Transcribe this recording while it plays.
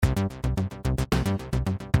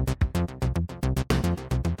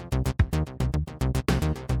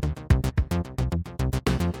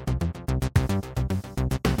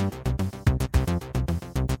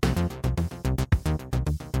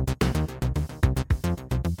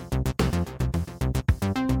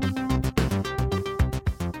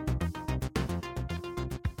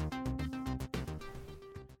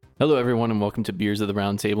Hello, everyone, and welcome to Beers of the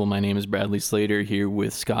Round Table. My name is Bradley Slater, here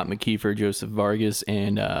with Scott McKeefer, Joseph Vargas,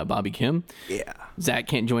 and Bobby Kim. Yeah. Zach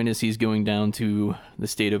can't join us. He's going down to the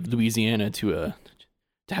state of Louisiana to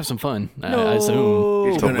have some fun, I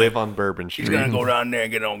assume. To live on Bourbon Street. He's gonna go down there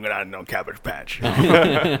and get on Cabbage Patch.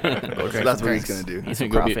 That's what he's gonna do. He's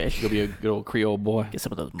going to be a good old Creole boy. Get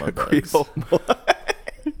some of those mud bugs.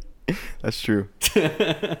 That's true.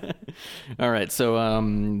 All right,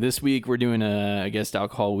 so this week we're doing a guest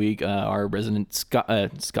alcohol week. Our resident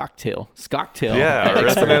Scocktail. Yeah, our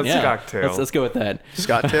resident Scocktail. Let's go with that.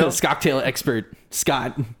 Scocktail expert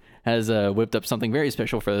Scott has whipped up something very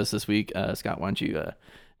special for us this week. Scott, why don't you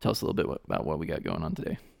tell us a little bit about what we got going on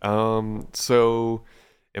today? So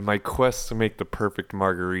in my quest to make the perfect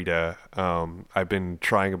margarita, I've been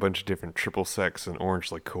trying a bunch of different triple secs and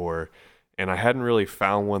orange liqueur, and I hadn't really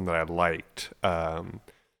found one that I liked.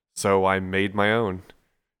 So I made my own.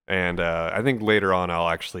 And I think later on I'll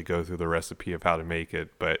actually go through the recipe of how to make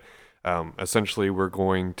it. But essentially we're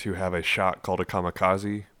going to have a shot called a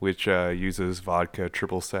kamikaze, which uses vodka,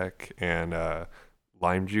 triple sec, and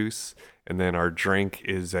lime juice. And then our drink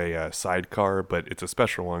is a sidecar, but it's a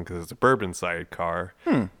special one because it's a bourbon sidecar,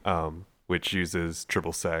 which uses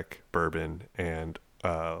triple sec, bourbon, and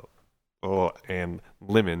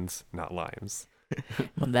lemons, not limes.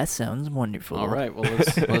 Well, that sounds wonderful. All right, well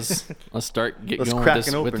let's start going with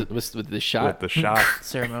the shot. With the shot.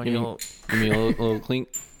 Ceremonial. Give me a little clink.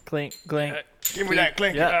 Clink, clink. Give me that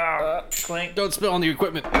clink. Yeah. Clink. Don't spill on the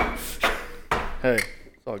equipment. Hey,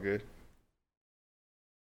 it's all good.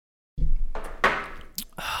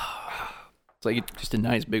 It's like just a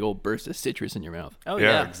nice big old burst of citrus in your mouth. Oh,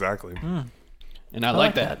 Yeah, yeah. exactly. And I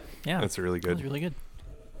like that. Yeah. That's really That was good. really good.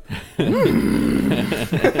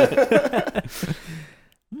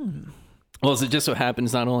 Well, as it just so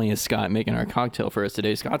happens, not only is Scott making our cocktail for us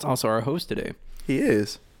today, Scott's also our host today. He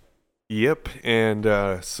is. Yep. And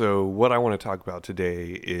so what I want to talk about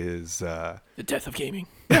today is The death of gaming.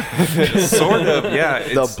 sort of,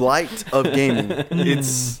 yeah. The blight of gaming.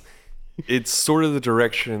 It's sort of the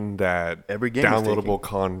direction that Every game is downloadable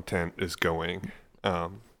content is going.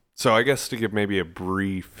 So I guess to give maybe a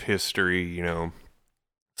brief history,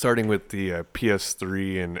 starting with the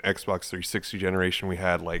PS3 and Xbox 360 generation, we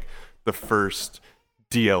had like the first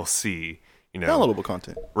DLC, Downloadable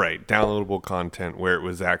content. Right, downloadable content where it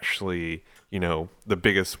was actually, the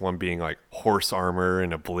biggest one being like Horse Armor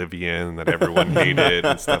and Oblivion that everyone hated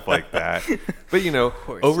and stuff like that. But,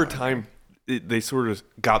 over time, they sort of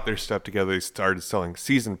got their stuff together. They started selling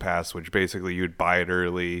Season Pass, which basically you'd buy it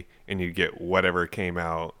early and you'd get whatever came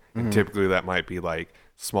out. And typically that might be like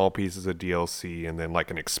small pieces of DLC and then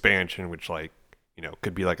like an expansion, which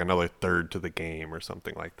could be like another third to the game or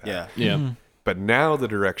something like that. Yeah. But now the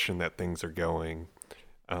direction that things are going,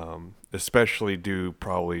 especially due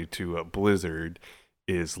probably to Blizzard,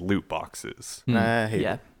 is loot boxes. I hate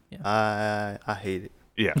Yeah. it. Yeah. I hate it.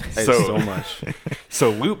 Yeah, I hate it so much.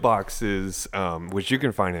 So loot boxes, which you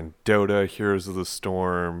can find in Dota, Heroes of the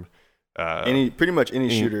Storm, Pretty much any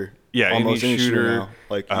shooter. yeah, Almost any shooter now.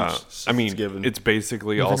 Like, it's given. it's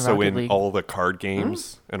basically Even also Rocket in League. all the card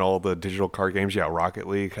games and all the digital card games. Yeah, Rocket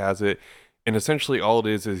League has it. And essentially all it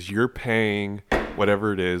is you're paying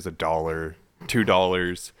whatever it is, $1,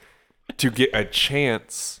 $2, to get a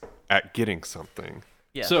chance at getting something.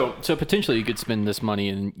 Yeah. So potentially you could spend this money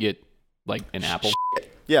and get like an apple.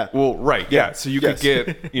 Yeah. Well, right, yeah. So you could Yes.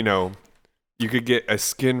 get, you could get a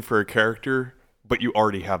skin for a character, but you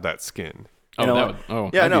already have that skin. Oh, know that what?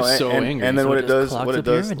 would, Yeah, I'd no, be so angry. and then So what it it just does, clogs what it up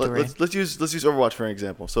your does. inventory. Let's use Overwatch for an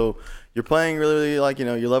example. So you're playing really like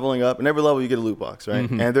you're leveling up, and every level you get a loot box, right?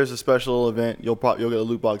 Mm-hmm. And there's a special event. You'll get a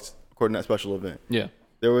loot box according to that special event. Yeah.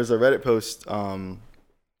 There was a Reddit post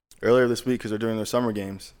earlier this week because they're doing their summer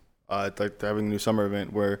games. Like they're having a new summer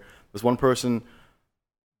event where this one person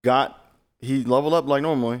he leveled up like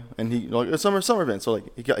normally, and he like a summer event. So like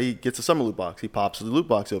he gets a summer loot box. He pops the loot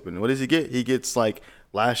box open. What does he get? He gets like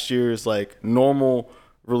last year's like normal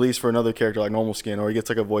release for another character, like normal skin, or he gets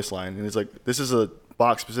like a voice line, and it's like, this is a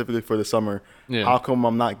box specifically for the summer. Yeah. How come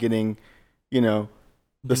I'm not getting, the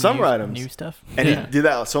summer items? New stuff. And he did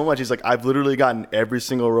that so much. He's like, I've literally gotten every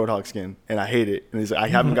single Roadhog skin, and I hate it. And he's like, I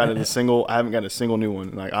haven't gotten a single new one.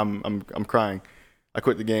 And like I'm crying. I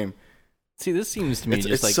quit the game. See, this seems to me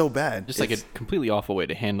It's like so bad. Just like a completely awful way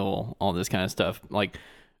to handle all this kind of stuff. Like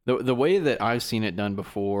the way that I've seen it done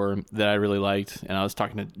before that I really liked, and I was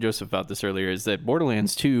talking to Joseph about this earlier, is that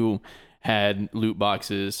Borderlands 2 had loot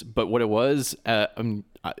boxes, but what it was,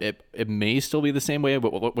 it may still be the same way,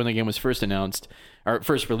 but when the game was first announced or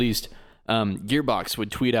first released, Gearbox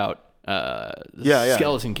would tweet out,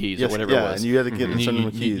 skeleton keys or Yes, whatever it was. and you had to get And certain number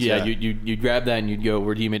of keys. you'd grab that and you'd go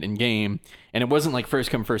redeem it in game, and it wasn't like first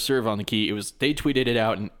come first serve on the key. It was they tweeted it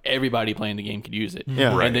out and everybody playing the game could use it.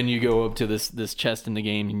 Yeah. Right. And then you go up to this chest in the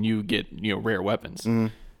game and you get rare weapons.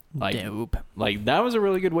 Like Dope. like that was a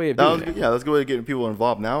really good way of That doing was it. yeah, that's a good way of getting people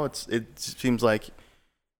involved. Now it seems like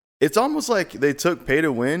it's almost like they took pay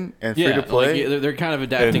to win and free to play. Like, they're kind of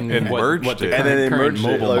adapting And what merged the it. And then they current merged it,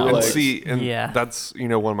 mobile like- model And like- is. see, and Yeah. that's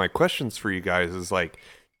one of my questions for you guys is like,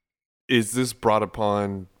 is this brought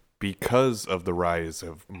upon because of the rise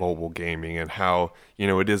of mobile gaming and how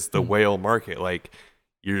it is the whale market? Like,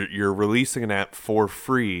 you're releasing an app for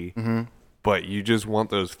free, but you just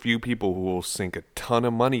want those few people who will sink a ton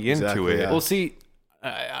of money into Exactly, it. yeah. Well, see,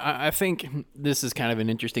 I think this is kind of an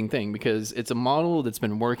interesting thing because it's a model that's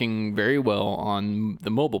been working very well on the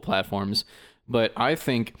mobile platforms, but I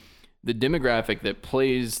think the demographic that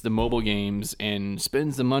plays the mobile games and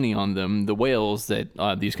spends the money on them, the whales that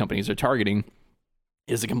these companies are targeting,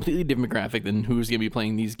 is a completely different demographic than who's going to be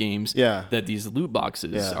playing these games that these loot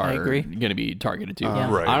boxes Yeah. I are agree. going to be targeted to.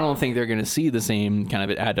 Yeah. Right. I don't think they're going to see the same kind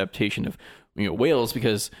of adaptation of whales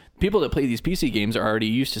because people that play these PC games are already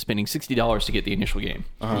used to spending $60 to get the initial game.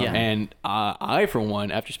 Yeah. And I, for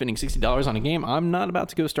one, after spending $60 on a game, I'm not about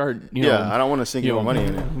to go start, I don't want to sink more money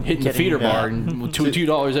in it. hitting the feeder Yeah. bar and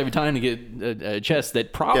 $2 every time to get a chest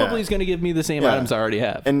that probably Yeah. is going to give me the same Yeah. items I already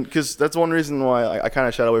have. And because that's one reason why I kind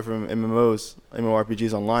of shied away from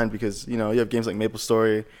MMORPGs online because you have games like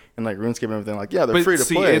MapleStory and like RuneScape and everything. Like, yeah, they're But free to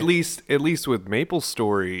see, play. at least with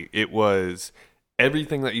MapleStory, it was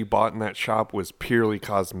everything that you bought in that shop was purely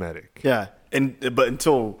cosmetic. Yeah, but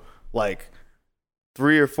until like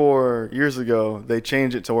 3 or 4 years ago, they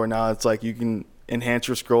changed it to where now it's like you can enhance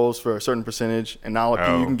your scrolls for a certain percentage, and now like,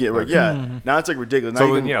 you can get now it's like ridiculous. Now So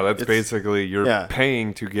you then, can- that's it's- basically you're yeah.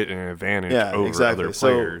 paying to get an advantage over exactly. other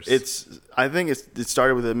players. So I think it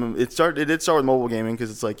started with it did start with mobile gaming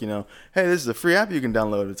because it's like hey, this is a free app you can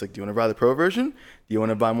download. It's like, do you want to buy the pro version? Do you want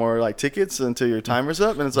to buy more like tickets until your timer's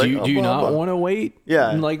up? And it's like, do you not want to wait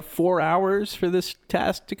Yeah. like 4 hours for this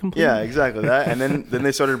task to complete? Yeah, exactly that. And then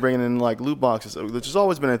they started bringing in like loot boxes, which has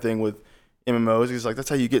always been a thing with MMOs. It's like that's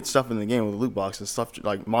how you get stuff in the game with loot boxes. Stuff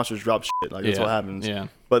like monsters drop shit. Like that's what happens. Yeah.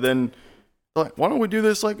 But then like, why don't we do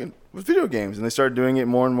this like with video games? And they started doing it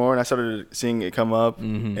more and more, and I started seeing it come up,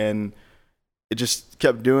 and it just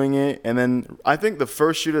kept doing it. And then I think the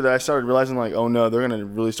first shooter that I started realizing like, oh no, they're gonna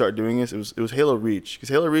really start doing this. It was Halo Reach, because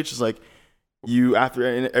Halo Reach is like you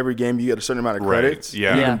after every game you get a certain amount of credits. Yeah.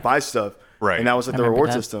 And you Yeah. can buy stuff. Right. And that was like I the remember reward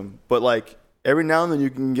that. system. But like every now and then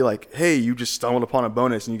you can get like, hey, you just stumbled upon a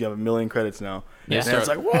bonus and you have 1 million credits now. Yeah. And it's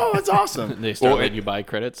like, whoa, that's awesome. They start Well, letting you buy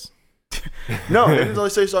credits. No, they didn't really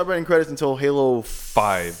say start writing credits until Halo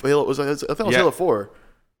 5. Halo I think it was Yeah. Halo 4.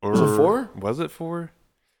 Or, Was it 4? Was it 4?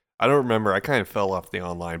 I don't remember. I kind of fell off the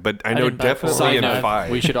online, but I know didn't buy 4. definitely Side in note,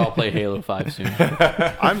 5. we should all play Halo 5 soon.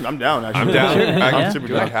 I'm down actually. I'm down. Yeah. I'm super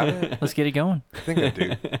down. I have it. Let's get it going. I think I do.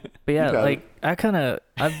 But yeah, got like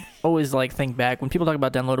I've always like think back when people talk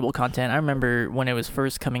about downloadable content. I remember when it was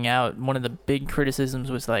first coming out, one of the big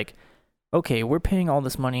criticisms was like, okay, we're paying all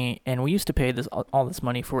this money, and we used to pay all this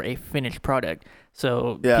money for a finished product.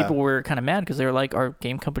 So Yeah. people were kind of mad because they were like, are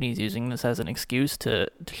game companies using this as an excuse to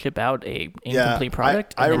ship out a incomplete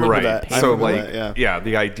product? I and then remember we Right. that. pay I So remember like, that, yeah,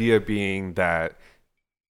 the idea being that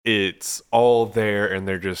it's all there, and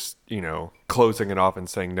they're just closing it off and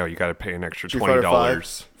saying, no, you got to pay an extra Street Fighter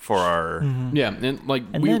 $20 for our. Yeah, and like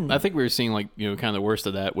And then- I think we were seeing like kind of the worst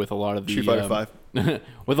of that with a lot of the Street Fighter 5.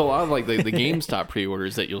 with a lot of like the GameStop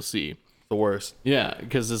pre-orders that you'll see. The worst. Yeah,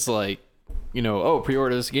 because it's like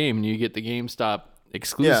pre-order this game and you get the GameStop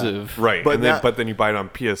exclusive. Right, But but that- then you buy it on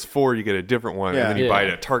PS4, you get a different one, Yeah. and then you Yeah. buy it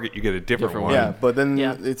at Target, you get a different one. Yeah, but then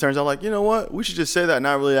Yeah. it turns out like, you know what? We should just say that and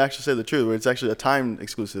not really actually say the truth. Where it's actually a timed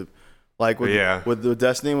exclusive. Like with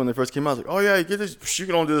Destiny when they first came out, it's like, oh yeah, you get this. You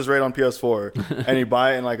can only do this raid on PS4, and you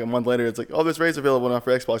buy it, and like a month later, it's like, oh, this raid's available now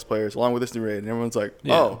for Xbox players along with this new raid, and everyone's like,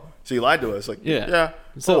 oh, so you lied to us? Like, yeah.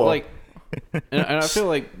 So Oh, well. like, and I feel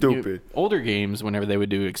like Stupid. older games, whenever they would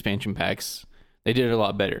do expansion packs, they did it a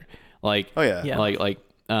lot better. Like, oh yeah, Yeah. like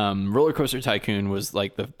Roller Coaster Tycoon was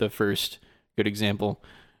like the first good example.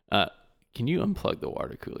 Can you unplug the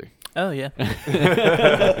water cooler? Oh yeah.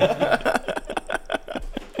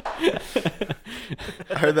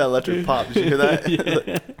 I heard that electric pop. Did you hear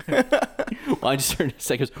that? Well, I just heard a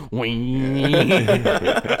second.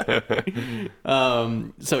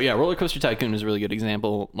 So yeah, Roller Coaster Tycoon is a really good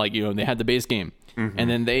example. Like they had the base game, and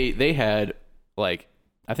then they had like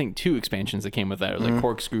I think 2 expansions that came with that. It was like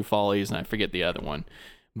Corkscrew Follies, and I forget the other one.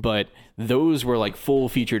 but those were like full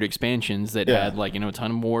featured expansions that had like, a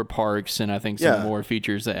ton more parks and I think some more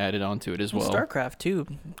features that added onto it as well. StarCraft too.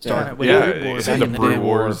 It's the Brew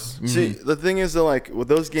Wars. See, the thing is that like with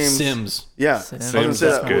those games, Sims. Yeah, Sims. I was gonna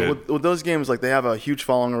say that, Good. with those games, like they have a huge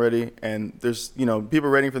following already, and there's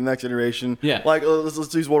people waiting for the next iteration. Yeah. Like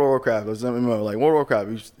let's use World of Warcraft. Let's MMO. Like World of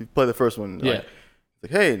Warcraft, you play the first one. Yeah.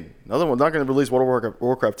 Like, hey, another one. Not going to release World of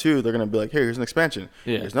Warcraft 2. They're going to be like, hey, here's an expansion.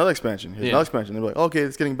 Yeah. Here's another expansion. Here's another expansion. They're like, okay,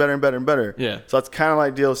 it's getting better and better and better. Yeah. So that's kind of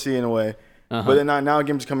like DLC in a way. But then now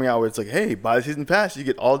games are coming out where it's like, hey, buy the season pass, you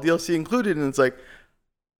get all DLC included, and it's like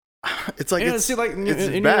it's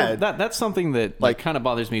bad. That's something that like kind of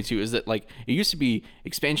bothers me too. Is that like it used to be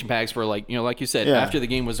expansion packs for like like you said after the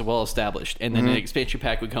game was well established, and then an expansion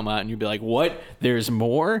pack would come out, and you'd be like, what? There's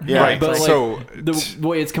more? Yeah. Right. But like, So the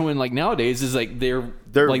way it's coming like nowadays is like they're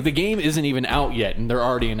like the game isn't even out yet, and they're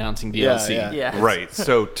already announcing DLC. Yeah. Right.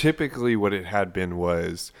 So typically what it had been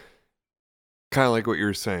was kind of like what you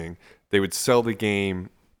were saying. They would sell the game,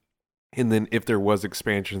 and then if there was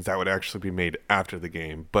expansions, that would actually be made after the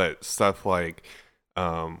game. But stuff like,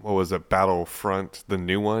 what was it, Battlefront, the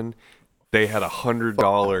new one, they had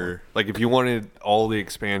 $100. Like if you wanted all the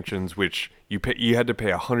expansions, which you had to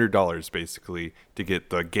pay $100 basically to get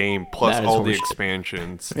the game plus That is all the horseshit.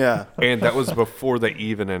 expansions. Yeah. And that was before they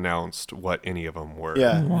even announced what any of them were.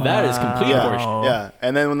 Yeah. That is complete Yeah. horseshit. Yeah.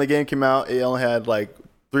 And then when the game came out, it only had like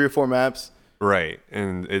 3 or 4 maps. Right,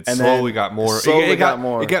 and it And slowly then got more. slowly got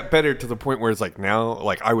more. It got better to the point where it's like now,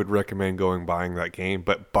 like I would recommend buying that game,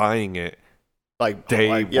 but buying it Like day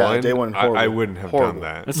one, day one, I wouldn't have horrible. done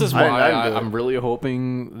that. This is I why didn't do it. I'm really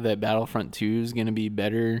hoping that Battlefront 2 is going to be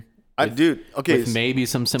better. Okay. With maybe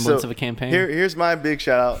some semblance of a campaign. Here's my big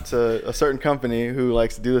shout out to a certain company who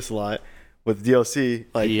likes to do this a lot with DLC.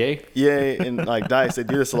 Like EA? and like DICE, they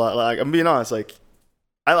do this a lot. Like I'm being honest, like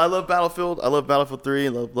I love Battlefield. I love Battlefield 3.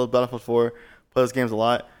 Love Battlefield 4. Play those games a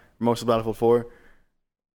lot. Most of Battlefield 4.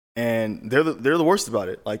 And they're the worst about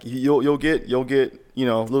it. Like you'll get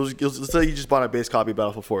let's say you just bought a base copy of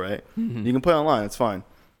Battlefield 4, right? Mm-hmm. You can play online, it's fine.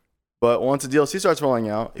 But once the DLC starts rolling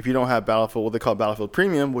out, if you don't have Battlefield, what they call Battlefield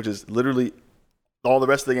Premium, which is literally all the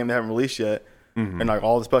rest of the game they haven't released yet, and like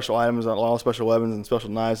all the special items, all the special weapons and special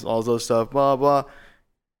knives, all those stuff, blah blah.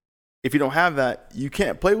 If you don't have that, you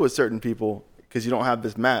can't play with certain people because you don't have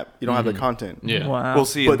this map, you don't have the content. Yeah. Wow. We'll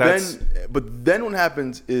see. But That's then what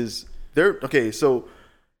happens is so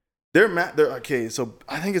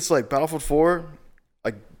I think it's like Battlefield 4,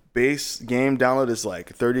 like base game download is like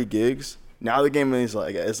 30 gigs. Now the game is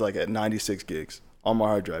like at 96 gigs on my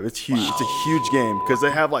hard drive. It's huge. Wow. It's a huge game because they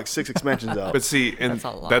have like 6 expansions out. but see, and That's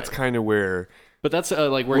a lot. that's kind of where. But that's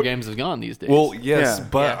like where games have gone these days. Well, yes, Yeah.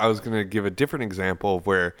 but I was going to give a different example of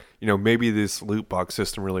where, maybe this loot box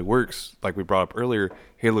system really works. Like we brought up earlier,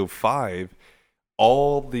 Halo 5,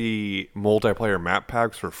 all the multiplayer map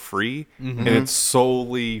packs were free, and it's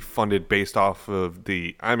solely funded based off of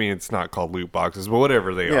it's not called loot boxes, but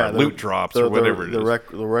whatever they are, loot drops or whatever it is.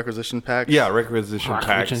 The requisition packs. Yeah, requisition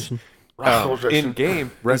packs. In game.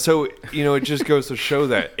 So, it just goes to show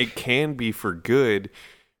that it can be for good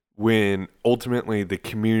when ultimately the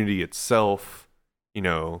community itself,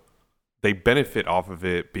 they benefit off of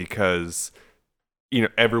it because,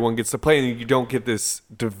 everyone gets to play and you don't get this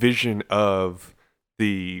division of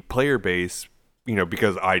the player base,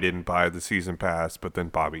 because I didn't buy the season pass, but then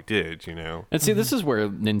Bobby did, And see, this is where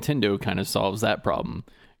Nintendo kind of solves that problem.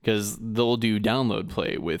 Because they'll do download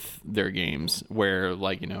play with their games where,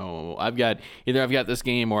 like, I've got this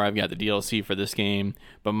game or I've got the DLC for this game,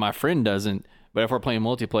 but my friend doesn't. But if we're playing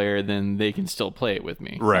multiplayer, then they can still play it with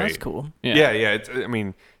me. Right. That's cool. Yeah. It's,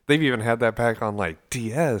 they've even had that back on like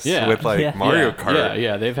DS with like Mario Kart.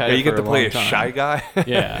 Yeah, they've had. Yeah, it you get for to play long a time. Shy Guy.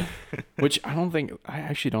 Yeah, which I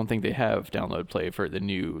actually don't think they have download play for the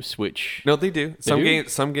new Switch. No, they do.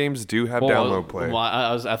 Some games do have download play. Well,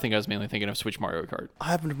 I think I was mainly thinking of Switch Mario Kart.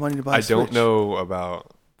 I have enough money to buy. I don't know about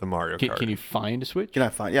the Mario Kart. Can you find a Switch? Can I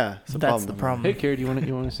find? Yeah, That's the problem. Hey, Kara, do you want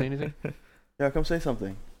to say anything? Yeah, come say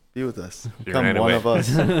something. Be with us. You Come ran one away. of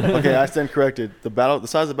us. Okay, I stand corrected. The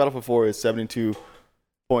size of Battlefield 4 is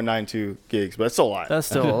 72.92 gigs, but it's still a lot. That's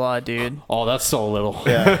still a lot, dude. Oh, that's so little.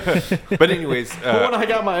 Yeah. But anyways, But when I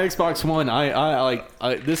got my Xbox One,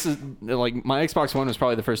 this is like my Xbox One was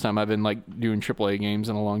probably the first time I've been like doing AAA games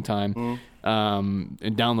in a long time,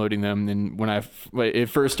 and downloading them. And when it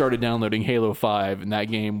first started downloading Halo 5, and that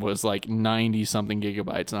game was like 90 something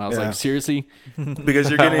gigabytes, and I was Yeah. like, seriously, Because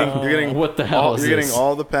you're getting what the hell is you're this? getting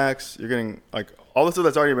all the packs. You're getting like all the stuff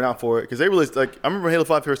that's already been out for it. Because they released I remember Halo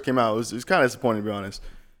 5 first came out. It was kind of disappointing to be honest.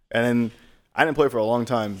 And then I didn't play it for a long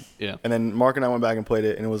time. Yeah. And then Mark and I went back and played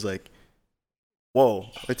it, and it was like whoa,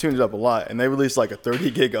 they tuned it up a lot, and they released like a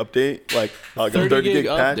 30 gig update, like a 30 gig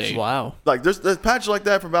patch. update. Wow. Like there's patch like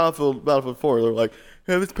that for Battlefield 4. They're like,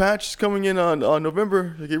 hey, this patch is coming in on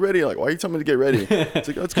November. Get ready. Like, why are you telling me to get ready? It's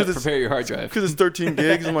like, it's because it's Prepare your hard drive. because it's 13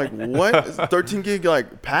 gigs. I'm like, what? Is 13 gig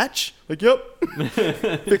like patch? Like, yep,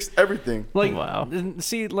 fixed everything. Like, Wow.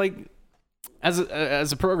 see, like, as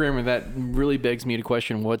a programmer, that really begs me to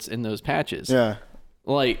question what's in those patches. Yeah,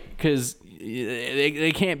 Like, because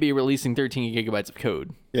they can't be releasing 13 gigabytes of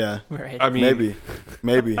code. yeah. Right. I mean,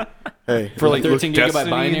 Maybe. Hey, For like 13 gigabyte Destiny and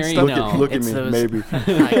binary? stuff, No. look at It's me. those- Maybe.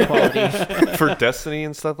 High quality. for Destiny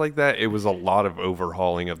and stuff like that, it was a lot of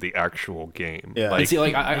overhauling of the actual game. Yeah. And Like, see,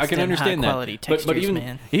 like I It's can them understand high-quality that, but textures, even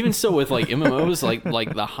man. even so with like MMOs,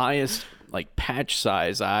 like the highest like patch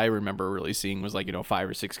size I remember really seeing was like 5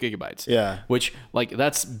 or 6 gigabytes. Yeah. Which like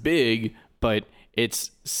that's big, but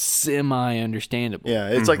it's semi understandable. Yeah,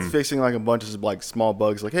 it's like fixing like a bunch of like small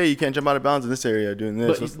bugs. Like, hey, you can't jump out of bounds in this area doing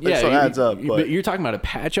this. But So it adds up. but you're talking about a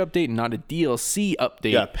patch update, not a DLC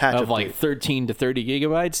update Yeah, patch of like update. 13 to 30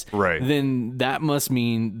 gigabytes. Right. Then that must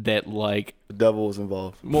mean that like the devil is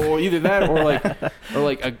involved. well, either that or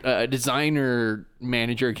like a designer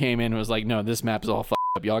manager came in and was like, no, this map's all fucked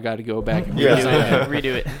up. Y'all got to go back and Yeah. redesign it.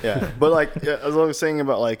 Redo it. Yeah, but like as I was saying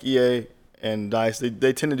about like EA and DICE,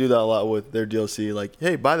 they tend to do that a lot with their DLC. Like,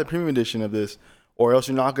 hey, buy the premium edition of this, or else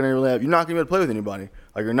you're not gonna be able to play with anybody.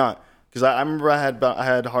 Like, you're not. Because I remember I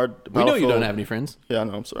had hard. We know you don't have any friends. Yeah,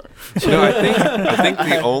 no, I'm sorry. no, I think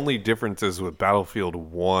the only difference is with Battlefield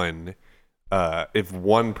 1, if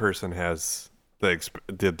one person has the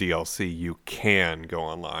DLC, you can go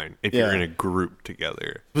online if you're Yeah. in a group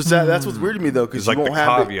together. But that's what's weird to me though, because It's you like the won't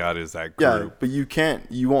have it. caveat is that Yeah, group. but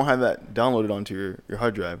you won't have that downloaded onto your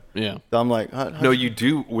hard drive. Yeah. So I'm like, No, you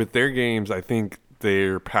do with their games. I think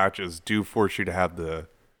their patches do force you to have the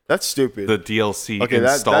that's stupid. DLC Okay,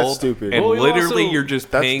 that's installed. stupid. And Well, we literally, also- you're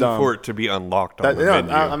just that's paying dumb. for it to be unlocked on That, the no,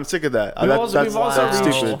 menu. I'm sick of that. We've also That's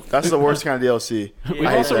reached- stupid. That's the worst kind of DLC. We've I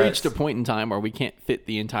hate also that. reached a point in time where we can't fit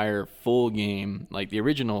the entire full game, like the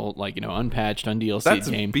original, like unpatched, undLC'd That's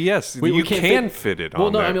game. BS. We You can't can fit it on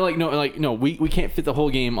Well, no, there. I mean no, we can't fit the whole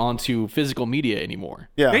game onto physical media anymore.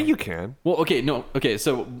 Yeah. Yeah, you can. Well, okay,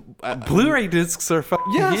 so Blu-ray discs are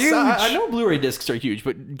fucking yes, huge. I know Blu-ray discs are huge,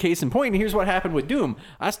 but case in point, here's what happened with Doom.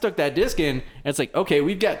 I stuck that disc in, and it's like, okay,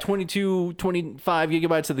 we've got 22, 25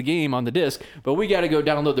 gigabytes of the game on the disc, but we got to go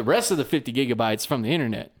download the rest of the 50 gigabytes from the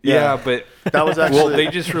internet. Yeah, but That was actually well, they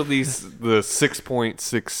just released the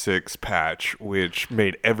 6.66 patch, which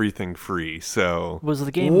made everything free. So Was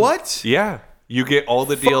the game what? yeah, you get all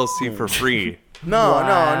the DLC for free.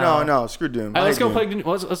 No. Screw Doom. All right, let's hate go Doom. play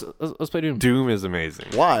Doom. Let's play Doom. Doom is amazing.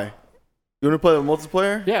 Why? You want to play the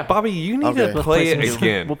multiplayer? Yeah, Bobby, you need Okay. to Let's play play some it Doom.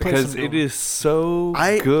 again We'll play because some it Doom. is so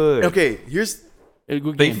good. Okay, here's a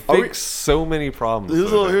good They game. fix so many problems. here's a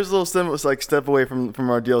with little it. here's a little step away from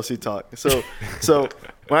our DLC talk. So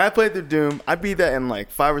when I played through Doom, I beat that in like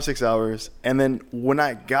 5 or 6 hours, and then when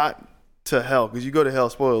I got to hell, because you go to hell,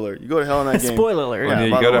 spoiler alert, you go to hell in that game. Spoiler alert. And Yeah, then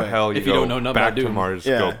by you go the to way. hell, you If you go don't know nothing back about to Doom. Mars,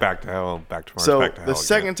 Yeah. go back to hell, back to Mars, So back to hell. the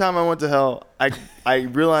second time I went to hell, I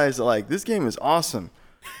realized that like this game is awesome,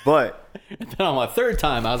 but Then on my third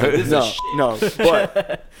time, I was like, this is shit. no,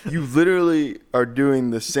 but you literally are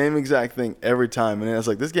doing the same exact thing every time, and it's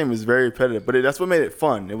like this game is very repetitive. But that's what made it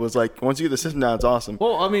fun. It was like once you get the system down, it's awesome.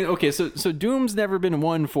 Well, I mean, okay, so Doom's never been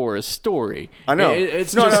one for a story. I know.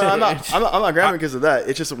 It's no, just, I'm not grabbing because of that.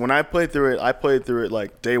 It's just when I played through it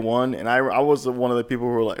like day one, and I was one of the people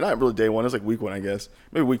who were like, not really day one, it was like week one, I guess,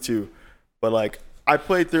 maybe week two, but like I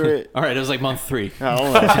played through it. All right, it was like month 3. I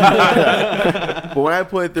don't know. But when I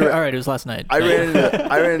played through it, All right, it was last night. I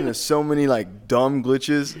ran into so many like dumb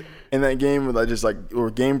glitches in that game where I just like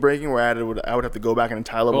were game breaking where I would have to go back an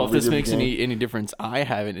entire level. Well, if this redo the makes game. any difference, I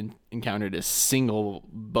haven't encountered a single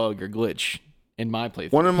bug or glitch in my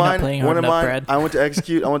playthrough. One of not mine, playing hard enough, Brad. I went to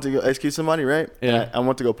execute. I went to go execute somebody, right? Yeah. I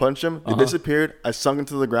went to go punch them. They disappeared. I sunk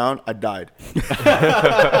into the ground. I died.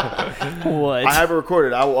 What? I have it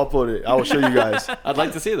recorded. I will upload it. I will show you guys. I'd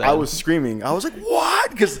like to see that. I was screaming. I was like,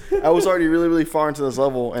 "What?" Because I was already really, really far into this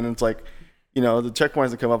level, and it's like, the checkpoints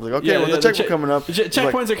that come up. Like, okay, the checkpoint coming up.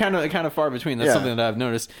 Checkpoints are kind of far between. That's Yeah. something that I've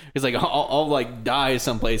noticed. It's like I'll like die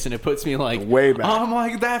someplace, and it puts me like Way back. I'm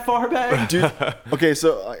like that far back. Dude, okay,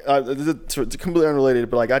 so it's completely unrelated,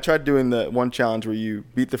 but like I tried doing the one challenge where you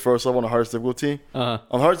beat the first level on the hardest difficulty. On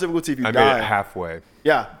the hardest difficulty, if you I die, made it halfway.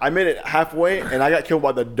 yeah, I made it halfway, and I got killed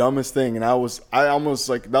by the dumbest thing, and I almost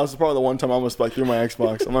like that was probably the one time I almost like threw my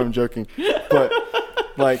Xbox. I'm not even joking, but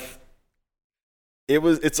like.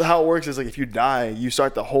 It's how it works is like if you die, you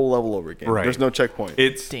start the whole level over again. Right. There's no checkpoint.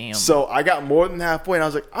 It's Damn. So I got more than halfway, and I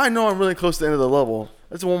was like, I know I'm really close to the end of the level.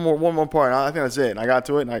 that's one more part. I think that's it. And I got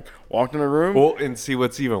to it, and I walked in the room. Well, and see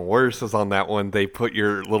what's even worse is on that one, they put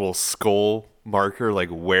your little skull marker like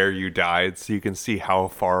where you died, so you can see how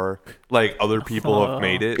far like other people have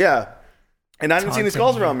made it. Yeah. And I didn't see any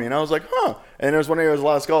skulls around me, and I was like, huh. And there was one area, there was a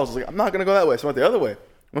lot of skulls. I was like, I'm not gonna go that way, so I went the other way.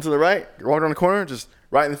 Went to the right, walked around the corner, just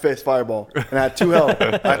right in the face, fireball. And I had 2 health.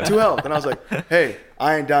 And I was like, hey,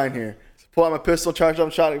 I ain't dying here. So pull out my pistol, charged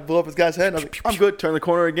up, shot it, blew up this guy's head. And I was like, I'm good. Turn the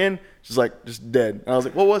corner again, just dead. And I was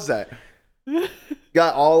like, what was that?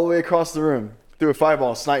 Got all the way across the room, threw a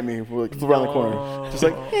fireball, sniped me, like, flew around the corner. Just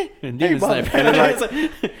like, hey, Bobby. And then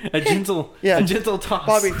like a gentle toss.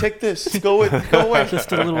 Bobby, take this. Go away.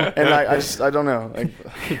 Just a little. And I don't know, like,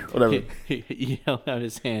 whatever. He held out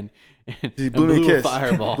his hand. And He blew me a kiss.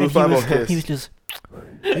 Fireball. Blew a fireball kiss. He was just.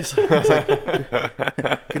 He's like,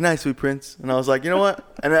 good night, sweet prince. And I was like, you know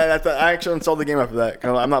what? And I actually installed the game after that.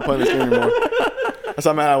 I'm not playing this game anymore. That's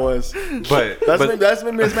how mad I was. That's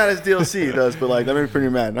made me as mad as DLC does, but like that made me pretty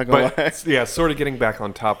mad. Not gonna lie. Yeah, sort of getting back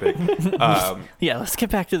on topic. Yeah, let's get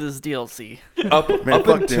back to this DLC. Up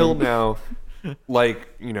until them. now, like,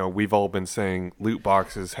 you know, we've all been saying loot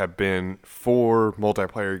boxes have been for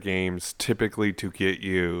multiplayer games typically to get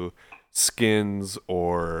you skins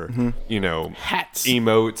or you know, Hats.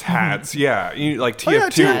 emotes, hats. Yeah, you like TF2.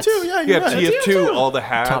 TF2, yeah, you're right. TF2, all the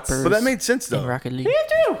hats. Toppers. But that made sense In though. Rocket League.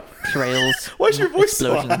 Trails. Why's your voice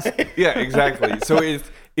so explosions. high? Yeah, exactly. So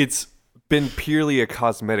it's been purely a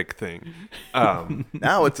cosmetic thing.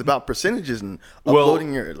 Now it's about percentages and Well,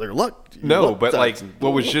 uploading your luck. No, but like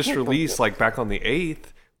what was just released like back on the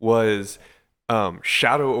 8th was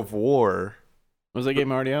Shadow of War. Was that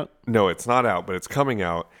game already out? No, it's not out, but it's coming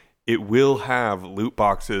out. It will have loot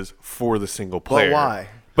boxes for the single player. But why?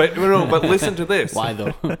 But no, but listen to this. Why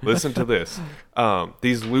though? Listen to this.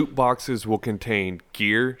 These loot boxes will contain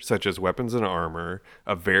gear such as weapons and armor,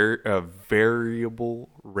 a variable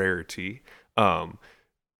rarity,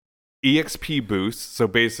 EXP boosts, so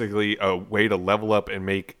basically a way to level up and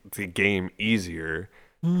make the game easier.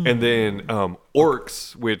 And then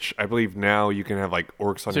orcs, which I believe now you can have like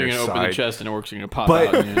orcs on So your you're gonna side. open the chest and orcs are gonna pop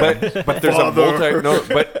out. But there's a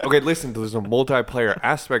there's a multiplayer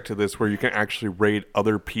aspect to this where you can actually raid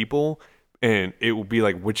other people, and it will be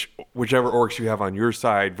like whichever orcs you have on your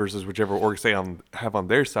side versus whichever orcs they have on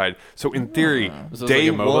their side. So in theory, So it's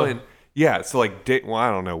day like a MOBA? one. Yeah, so like,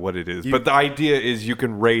 I don't know what it is, but the idea is you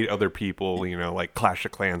can raid other people, you know, like Clash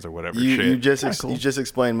of Clans or whatever shit. You just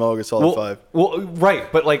explained Metal Gear Solid 5. Well,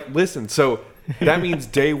 right, but like, listen, so that means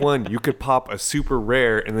day one you could pop a super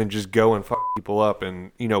rare and then just go and fuck people up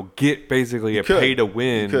and, you know, get basically a pay to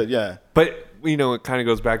win. You could, yeah. But, you know, it kind of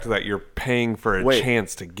goes back to that you're paying for a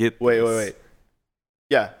chance to get this. Wait.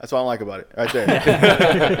 Yeah, that's what I like about it, right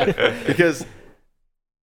there. Because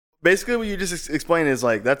basically what you just explained is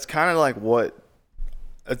like that's kind of like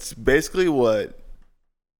that's basically what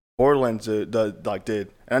Borderlands did. And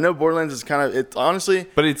I know Borderlands is kind of it honestly,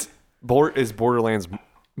 but is Borderlands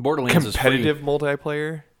competitive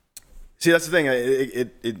multiplayer? See, that's the thing.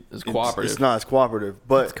 It's cooperative. It's not. It's cooperative.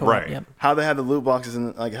 But Right. Yep. how they had the loot boxes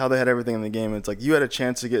and like how they had everything in the game, it's like you had a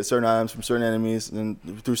chance to get certain items from certain enemies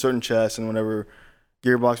and through certain chests, and whenever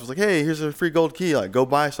Gearbox was like, hey, here's a free gold key, like go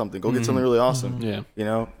buy something, go get something really awesome. Yeah. You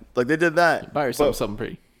know, like they did that. Buy yourself something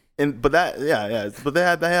pretty. But that, yeah. But they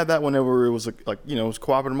had that whenever it was like you know, it was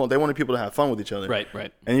cooperative mode. They wanted people to have fun with each other. Right.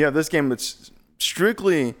 And you have this game that's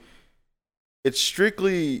strictly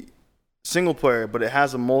single player, but it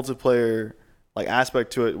has a multiplayer like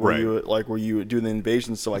aspect to it where you do the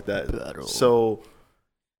invasion and stuff like that. So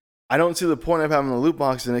I don't see the point of having the loot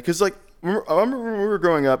box in it because like I remember when we were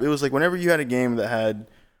growing up, it was like whenever you had a game that had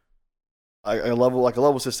a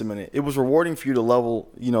level system in it, it was rewarding for you to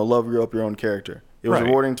level up your own character. It was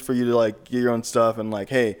rewarding for you to like get your own stuff and like,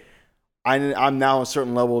 hey, I'm now a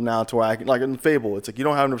certain level now to where I can, like in Fable, it's like you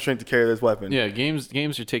don't have enough strength to carry this weapon. Yeah, games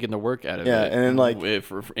are taking the work out of it. And then like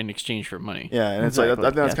in exchange for money. Yeah, and it's like I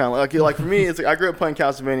think that's kind of like for me, it's like I grew up playing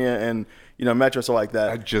Castlevania and you know Metro, so like that.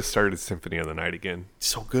 I just started Symphony of the Night again.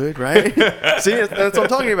 So good, right? See, that's what I'm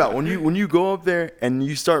talking about. When you go up there and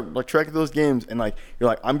you start like tracking those games and like you're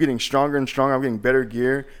like I'm getting stronger and stronger, I'm getting better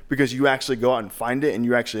gear because you actually go out and find it and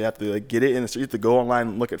you actually have to like get it, and so you have to go online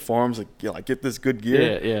and look at forums like get this good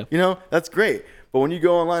gear. Yeah. You know that's great, but when you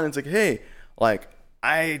go online, it's like hey, like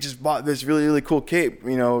I just bought this really, really cool cape,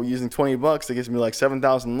 you know, using $20 that gives me like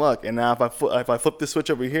 7,000 luck. And now if I flip this switch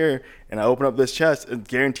over here and I open up this chest, it's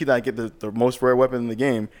guaranteed that I get the most rare weapon in the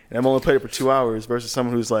game. And I've only played it for 2 hours versus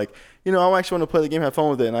someone who's like, you know, I actually want to play the game, have fun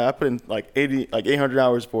with it. And I put in like 800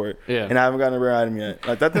 hours for it. Yeah. And I haven't gotten a rare item yet.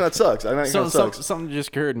 Like that sucks. I think that sucks. Something just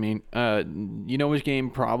occurred to me. You know which game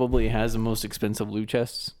probably has the most expensive loot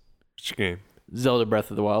chests? Which game? Zelda Breath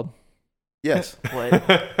of the Wild. Yes. What?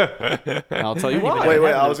 I'll tell you I don't why. even Wait.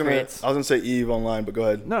 have I those was crates. gonna say Eve Online, but go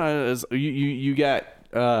ahead. No, you got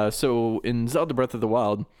so in Zelda Breath of the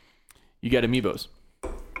Wild, you got amiibos.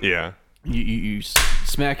 Yeah. You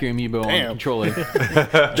smack your amiibo on the Damn. controller,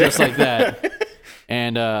 just like that.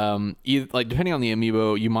 And like depending on the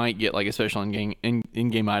amiibo, you might get like a special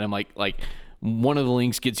in-game item, like one of the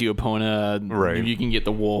links gets you Epona. Right. You can get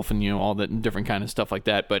the wolf and all the different kind of stuff like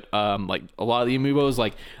that. But like a lot of the amiibos,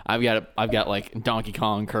 like I've got like Donkey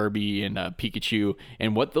Kong, Kirby, and Pikachu.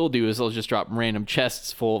 And what they'll do is they'll just drop random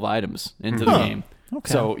chests full of items into the game. Okay.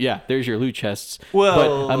 So yeah, there's your loot chests.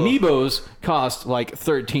 Well- but amiibos cost like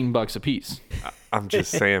 $13 a piece. I'm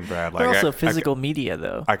just saying, Brad. They're Like also physical media,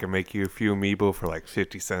 though. I can make you a few amiibo for like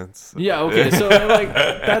 50 cents. Yeah, okay. So like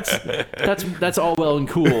that's all well and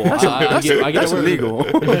cool. I get That's to wear- illegal.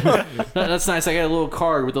 That's nice. I got a little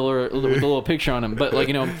card with a little picture on them. But like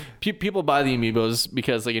people buy the amiibos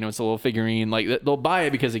because like it's a little figurine. Like they'll buy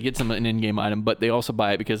it because it gets them an in-game item, but they also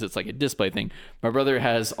buy it because it's like a display thing. My brother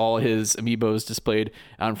has all his amiibos displayed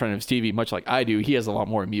out in front of his TV, much like I do. He has a lot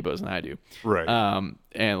more amiibos than I do. Right.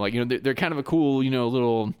 And like they're kind of a cool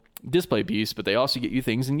little display piece, but they also get you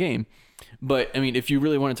things in game. But I mean, if you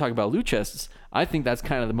really want to talk about loot chests, I think that's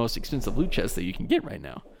kind of the most expensive loot chest that you can get right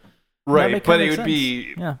now. Right, but makes it would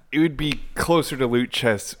be sense. it would be closer to loot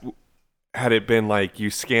chests had it been like you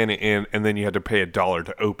scan it in and then you had to pay $1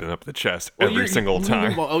 to open up the chest every single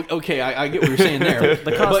time. Well, okay, I get what you're saying there.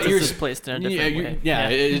 The cost But is you're just placed in a different way.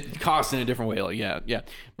 it costs in a different way. Like yeah.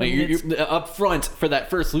 Like I mean, you're up front for that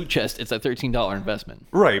first loot chest, it's a $13 investment.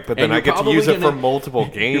 Right, but then And I you're get to probably use it for gonna- multiple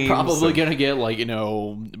games. You're probably and- gonna get like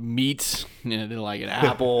meat, like an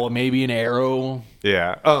apple, maybe an arrow.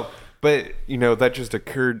 Yeah. Oh, but that just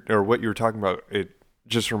occurred, or what you were talking about, it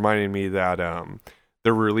just reminded me that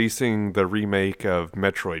they're releasing the remake of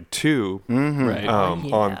Metroid 2 Right. on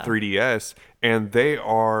Yeah. 3DS, and they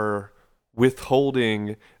are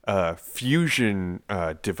withholding fusion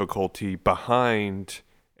difficulty behind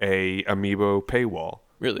a amiibo paywall.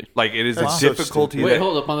 Really? Like it is That's a so difficulty Wait, that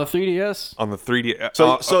hold up on the 3DS. on the 3D.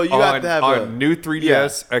 So you have to have on a- new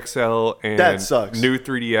 3DS XL and That sucks. new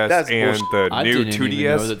 3DS That's and the I new didn't even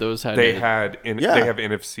 2DS. know that those had they it. had Yeah. they have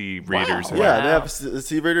NFC readers. in Yeah, it. they have a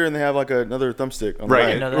C reader and they have like another thumbstick on the Right.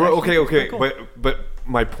 right. know that actually. Okay. Cool. But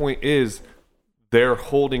my point is, they're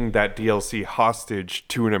holding that DLC hostage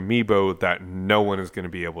to an amiibo that no one is going to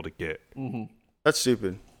be able to get, That's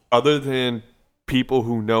stupid. other than people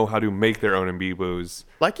who know how to make their own amiibos,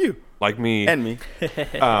 Like you like me. and me.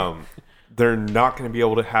 They're not going to be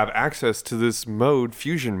able to have access to this mode,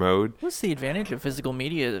 fusion mode. What's the advantage of physical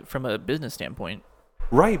media from a business standpoint?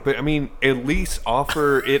 Right, but I mean, at least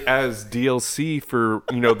offer it as DLC for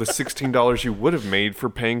the $16 you would have made for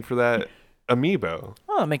paying for that amiibo.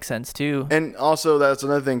 Oh, that makes sense too. And also that's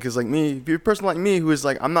another thing because like me, if you're a person like me who is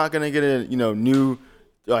like I'm not gonna get a new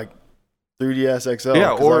like 3DS XL. Yeah,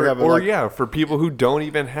 'cause I have a, like, for people who don't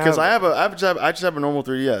even have. because I just have a normal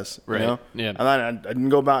 3DS. Right. You know? Yeah. And I didn't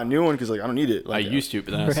go buy a new one because like I don't need it. I Like, used to,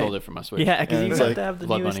 but then I Right. sold it for my Switch. Yeah, because And you it's have like to have the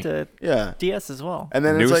blood newest money. yeah. DS as well. And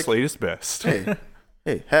then it's Newest, like, latest, best. hey,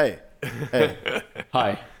 hey.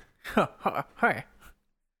 Hi. Hi.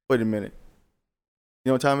 Wait a minute. You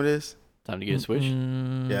know what time it is? Time to get a Switch.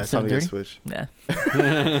 Yeah, it's time to get a 7:30? Switch. Yeah.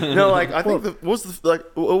 No, like I think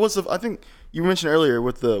I think you mentioned earlier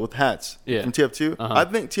with hats Yeah. from TF2. Uh-huh. I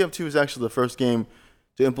think TF2 is actually the first game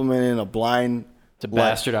to implement in a blind. To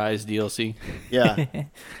bastardize DLC. Yeah,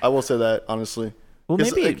 I will say that honestly. Well,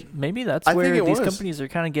 'Cause, maybe like, maybe that's I think where it these was. companies are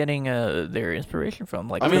kind of getting their inspiration from,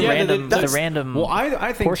 like I the mean, yeah, random, the that's- random. Well,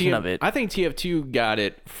 I think portion of it. I think TF2 got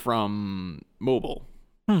it from mobile.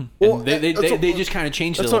 Hmm. Well, And they that's what- just kind of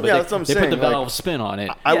changed it a that's little what- yeah, bit. that's what I'm They put saying, the like, Valve spin on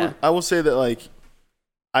it. I will say that like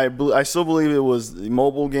I still believe it was the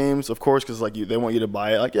mobile games, of course, because like they want you to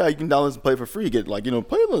buy it. Like yeah, you can download and play it for free. Get like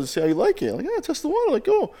play it and see how you like it. Like yeah, test the water. Like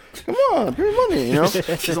oh, come on, pay your money.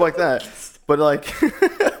 Just like that. But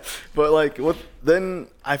like, what? Then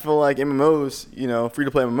I feel like MMOs, free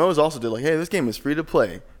to play MMOs also did like, hey, this game is free to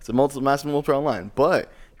play. It's a massive multiplayer online. But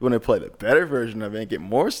if you want to play the better version of it and get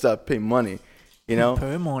more stuff, pay money.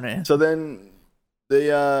 Per money. So then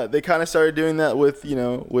they kind of started doing that with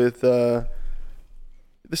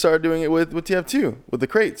they started doing it with TF2 with the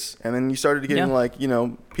crates, and then you started getting Yeah. like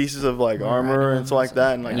pieces of like armor and stuff like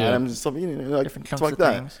that, and like Yeah. items and stuff, like Different stuff chunks like of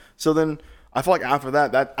that. things. So then I feel like after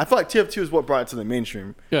that I feel like TF2 is what brought it to the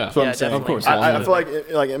mainstream. Yeah, That's what Yeah, I'm saying. of course. I feel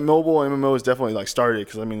like in mobile and MMOs definitely like started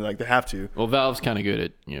because I mean like they have to. Well, Valve's kind of good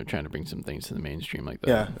at trying to bring some things to the mainstream like that.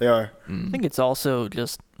 Yeah, they are. I think it's also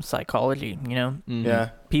just psychology, Mhm. Yeah.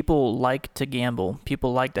 People like to gamble.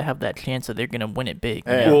 People like to have that chance that they're going to win it big.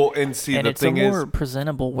 you Yeah. know? Well, and see, And the it's a thing more is,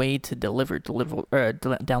 presentable way to deliver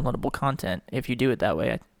downloadable content if you do it that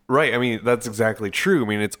way. right, I mean, that's exactly true. I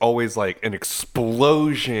mean, it's always like an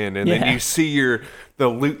explosion, and then Yeah. you see the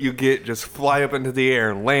loot you get just fly up into the air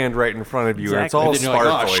and land right in front of you, and it's Exactly. all And then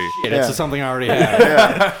you're like, sparkly. oh, shit, Yeah. it's something I already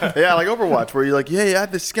have. Yeah, like Overwatch, where you're like, yeah, I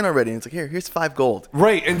have this skin already. And it's like, here's 5 gold.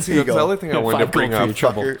 Right, and see, Here you that's the go. other thing I wanted to 5 bring gold for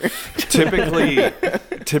up. your trouble.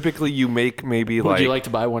 Fucker. Typically, you make maybe Would you like to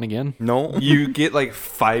buy one again? No. you get like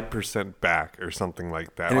 5% back or something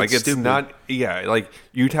like that. And Like it's it's stupid. not, yeah. Like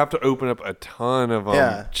you'd have to open up a ton of them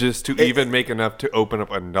Yeah. just to It's- even make enough to open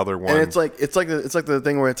up another one. And it's like the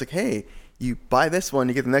thing where it's like, hey, you buy this one,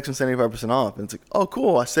 you get the next one 75% off, and it's like, oh,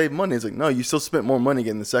 cool, I saved money. It's like, no, you still spent more money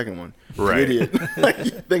getting the second one. You Right. idiot. Like, you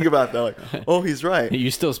think about that, like, oh, he's right. You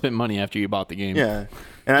still spent money after you bought the game. Yeah,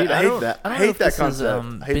 and Dude, I don't- hate that. I I don't know hate if that this has,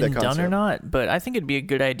 concept. I hate been that concept. done or not, but I think it'd be a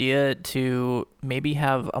good idea to maybe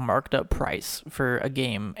have a marked up price for a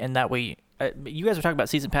game, and that way. You guys are talking about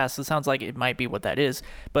season pass. So it sounds like it might be what that is,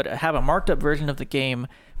 but have a marked up version of the game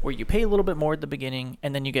where you pay a little bit more at the beginning,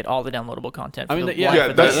 and then you get all the downloadable content. For I mean, the yeah, life Yeah,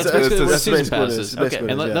 of the that's game. basically what that's season basically what it pass is. is. That's basically what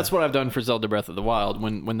it And is, yeah. that's what I've done for Zelda Breath of the Wild.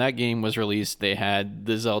 When that game was released, they had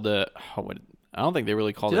the Zelda. I don't think they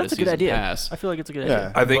really called Dude, it that's a a good season idea. pass. I feel like it's a good Yeah.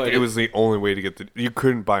 idea. I think but it was the only way to get you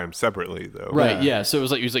couldn't buy them separately though. Right. Yeah. Yeah. So it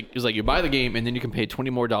was like you buy the game and then you can pay $20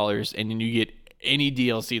 more, and then you get any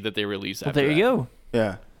DLC that they release. Well, After there you that. go.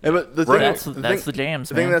 Yeah, but the Right. thing, That's the jams,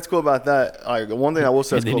 the thing man. that's cool about that, like one thing I will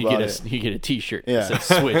say And is then cool you about get it. you get a T-shirt Yeah. that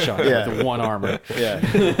says Switch on it Yeah. with one armor. Yeah.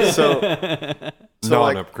 So like,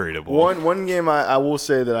 non-upgradable. one game I will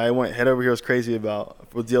say that I went head over heels crazy about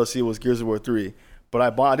for DLC was Gears of War 3. But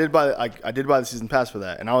I did buy the season pass for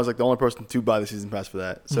that, and I was like the only person to buy the season pass for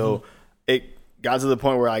that. So it got to the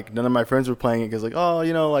point where like none of my friends were playing it because like, oh,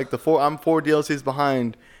 like I'm 4 DLCs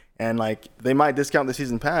behind, and like they might discount the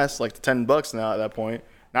season pass like to $10 now at that point.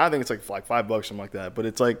 Now I think it's like $5 something like that. But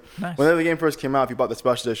it's like Nice. when the game first came out, if you bought the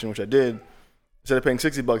special edition, which I did, instead of paying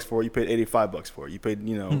 $60 for it, you paid $85 for it. You paid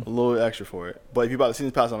a little extra for it. But if you bought the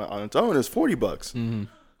season pass on its own, it's $40.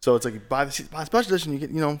 So it's like you buy the special edition, you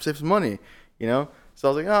get save some money. So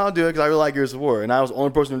I was like, oh, I'll do it because I really like Gears of War, and I was the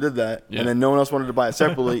only person who did that. Yeah. And then no one else wanted to buy it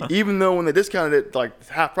separately, even though when they discounted it, like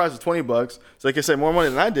half price was $20, so they could save more money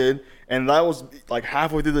than I did. And that was like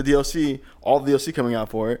halfway through the DLC, all the DLC coming out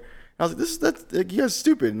for it. I was like, that's you guys are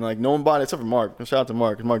stupid, and like no one bought it except for Mark. Shout out to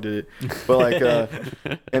Mark, because Mark did it. But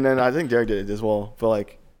like, and then I think Derek did it as well. But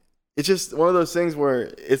like, it's just one of those things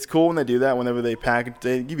where it's cool when they do that. Whenever they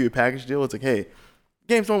give you a package deal, it's like, hey,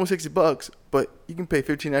 game's only $60, but you can pay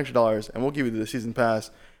 $15 extra, and we'll give you the season pass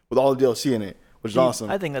with all the DLC in it, which is awesome.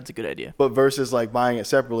 I think that's a good idea. But versus like buying it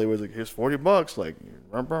separately, where it's like here's $40,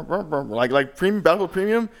 like premium Battlefield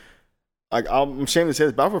Premium. Like I'm ashamed to say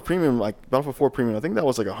this, Battlefield Premium, like Battlefield 4 Premium, I think that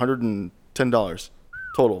was like $110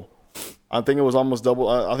 total. I think it was almost double.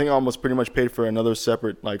 I think I almost pretty much paid for another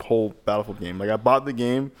separate like whole Battlefield game. Like I bought the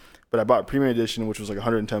game, but I bought Premium Edition, which was like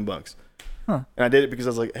 $110. Huh. And I did it because I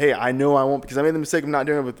was like, hey, I know I won't, because I made the mistake of not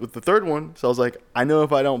doing it with the third one. So I was like, I know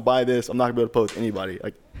if I don't buy this, I'm not gonna be able to post anybody,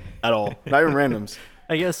 like at all, not even randoms.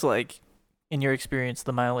 I guess like in your experience,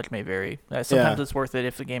 the mileage may vary. Sometimes Yeah. it's worth it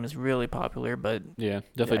if the game is really popular, but Yeah,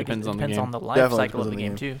 definitely I guess depends it on the depends game. on the life Definitely cycle of the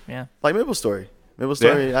depends game on too. Yeah. Like Maple Story. I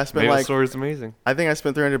spent Maple like, Story is amazing. I think I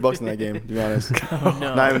spent $300 in that game, to be honest. Oh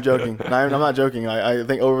no. Not even joking. I'm not joking. I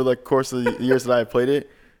think over the course of the years that I played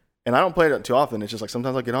it, and I don't play it too often. It's just like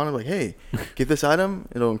sometimes I get on and like, hey, get this item.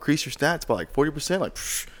 It'll increase your stats by like 40%. Like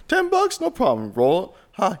 $10, no problem. Roll it.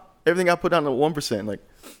 Huh? Everything I put down to 1%. Like,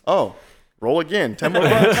 oh, roll again. $10 more.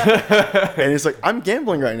 And it's like I'm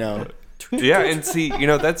gambling right now. Yeah, and see,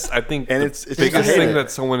 that's I think And the it's just- biggest I hate thing it.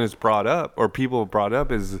 that someone has brought up or people have brought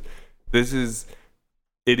up is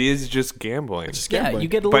it is just gambling. Just Yeah, gambling. you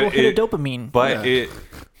get a But little hit it- of dopamine. But Yeah.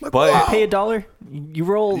 but Pay $1, you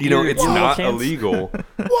roll. your it's little not chance. illegal.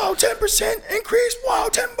 Whoa, 10% increase. Whoa,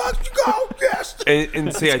 $10 you go. Yes.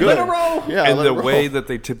 And see, I good. think, Yeah, and let the it roll. way that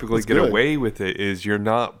they typically That's get good. away with it is you're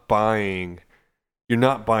not buying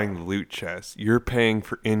the loot chest. You're paying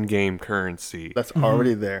for in-game currency. That's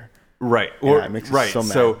already there. Right. Yeah, it makes us right. so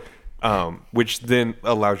mad. So, which then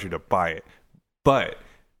allows you to buy it. But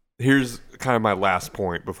here's kind of my last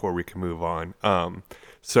point before we can move on.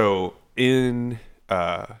 So in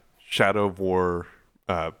Shadow of War,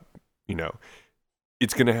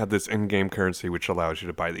 it's going to have this in-game currency which allows you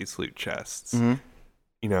to buy these loot chests. Mm-hmm.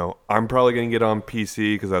 I'm probably going to get on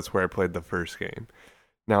PC because that's where I played the first game.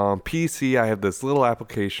 Now on PC, I have this little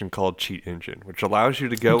application called Cheat Engine, which allows you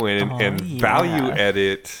to go in and value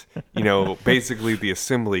edit, basically the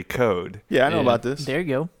assembly code. Yeah, I know about this. There you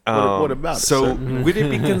go. What about it? So would it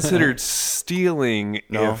be considered stealing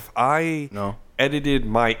if I edited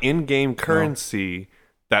my in-game currency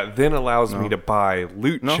that then allows me to buy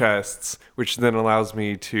loot chests, which then allows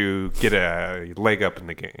me to get a leg up in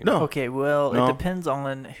the game? No. Okay, well, it depends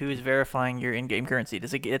on who's verifying your in-game currency.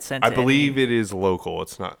 Does it get sent to I believe it is local.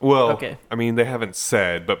 It's not. Well, Okay. I mean, they haven't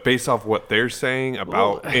said, but based off what they're saying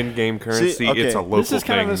about in-game currency, it's a local This is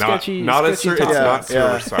kind thing. of a sketchy, not sketchy it's topic. not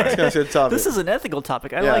server side. It's kind of a good topic. This is an ethical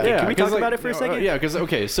topic. I Yeah. like it. Can we 'cause, talk about it for a second? Yeah,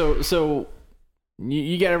 because so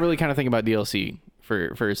you got to really kind of think about DLC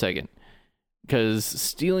for a second, because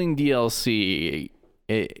stealing DLC,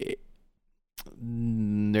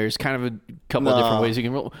 there's kind of a couple of different ways you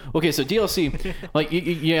can roll. Okay, so DLC, like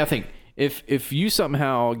I think if you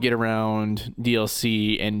somehow get around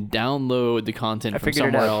DLC and download the content from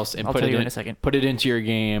somewhere else and put it into your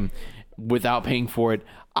game without paying for it,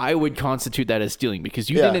 I would constitute that as stealing because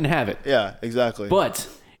you didn't have it. Yeah, exactly. But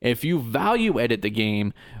if you value edit the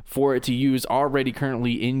game for it to use already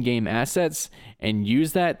currently in-game assets and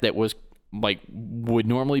use that was would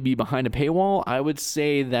normally be behind a paywall, I would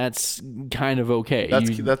say that's kind of okay.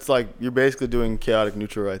 That's like you're basically doing chaotic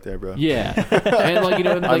neutral right there, bro. Yeah,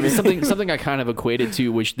 and something I kind of equated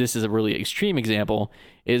to, which this is a really extreme example,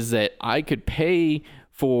 is that I could pay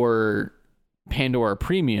for Pandora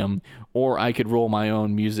Premium, or I could roll my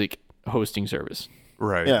own music hosting service.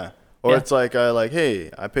 Right. Yeah. Or it's like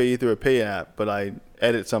hey, I pay you through a pay app, but I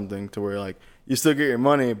edit something to where you still get your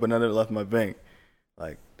money, but none of it left my bank.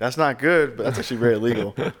 That's not good, but that's actually very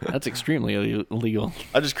illegal. That's extremely illegal.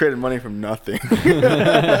 I just created money from nothing.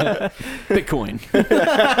 Bitcoin.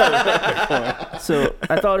 So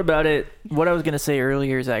I thought about it. What I was going to say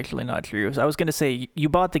earlier is actually not true. So I was going to say you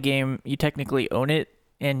bought the game, you technically own it,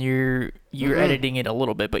 and you're editing it a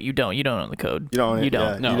little bit, but you don't own the code. You don't own it. You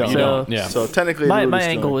don't. Yeah, No, you don't. Yeah. So technically, my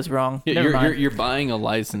angle was wrong. Yeah, you're buying a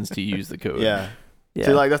license to use the code. Yeah. Yeah.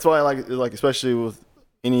 See, that's why I like especially with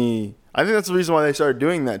any. I think that's the reason why they started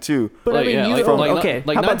doing that too. But I mean, okay.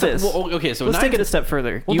 How about this? Well, okay, so let's take it a step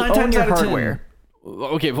further. Well, you own your hardware.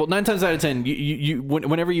 Okay, well, 9 times out of 10,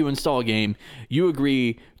 whenever you install a game, you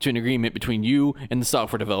agree to an agreement between you and the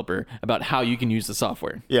software developer about how you can use the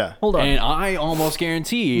software. Yeah. Hold on. And I almost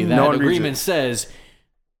guarantee that agreement says,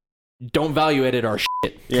 don't value edit our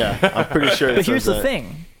shit. Yeah, I'm pretty sure. But here's the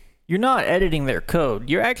thing. You're not editing their code.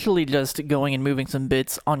 You're actually just going and moving some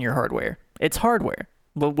bits on your hardware. It's hardware.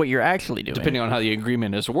 But what you're actually doing, depending on how the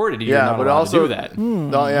agreement is worded, you're not allowed to do that.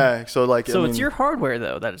 Oh yeah, so it's your hardware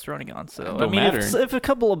though that it's running on. So Don't matter. if a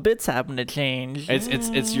couple of bits happen to change,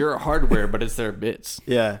 it's your hardware, but it's their bits.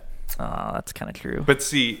 Yeah. That's kind of true. But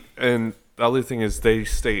see, and the other thing is they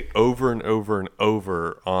state over and over and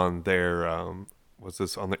over on their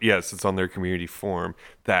it's on their community forum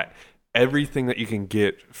that everything that you can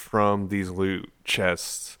get from these loot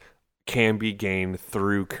chests can be gained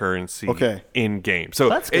through currency in game. So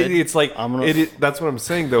that's good. It's like that's what I'm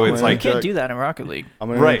saying though. It's like you can't do that in Rocket League.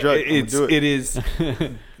 Right. It is.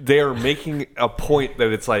 They are making a point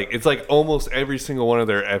that it's like almost every single one of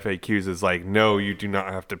their FAQs is like, no, you do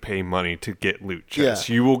not have to pay money to get loot chests.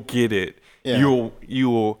 Yeah. You will get it. Yeah. You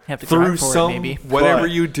will have to through grind for some it, maybe. whatever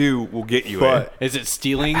you do will get you it. Is it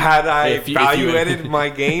stealing? Had I value edited my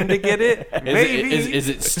game to get it? Maybe. Is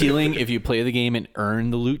it stealing if you play the game and earn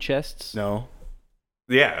the loot chests? No.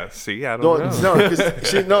 Yeah. See, I don't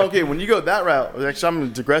know. No. Okay, when you go that route, actually,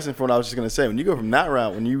 I'm digressing from what I was just gonna say. When you go from that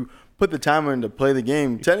route, when you put the time in to play the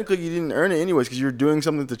game, technically you didn't earn it anyways because you're doing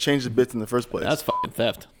something to change the bits in the first place. That's fucking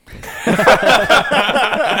theft.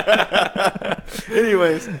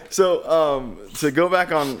 Anyways, so to go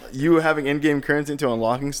back on you having in-game currency to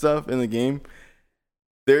unlocking stuff in the game,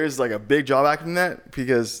 there's like a big drawback from that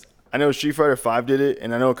because I know Street Fighter 5 did it,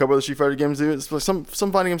 and I know a couple of the Street Fighter games do it. Some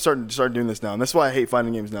fighting games started doing this now, and that's why I hate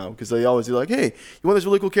fighting games now because they always do like, hey, you want this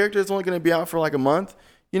really cool character that's only going to be out for like a month,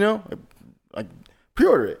 like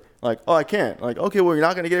pre-order it. Like, oh, I can't. Like, okay, well, you're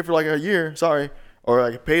not going to get it for like a year. Sorry. Or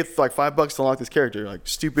like pay like $5 to unlock this character. Like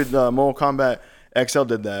stupid Mortal Kombat XL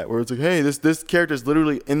did that, where it's like, hey, this character is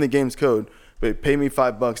literally in the game's code, but pay me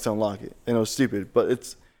 $5 to unlock it. And it was stupid, but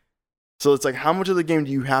it's like, how much of the game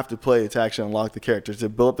do you have to play to actually unlock the character to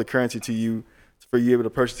build up the currency to you for you able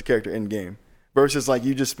to purchase the character in game, versus like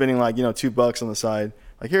you just spending like $2 on the side.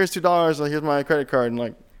 Like here's $2, like here's my credit card, and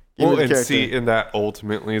like give me the character. See, and that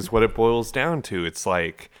ultimately is what it boils down to. It's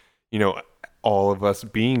like all of us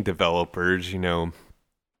being developers,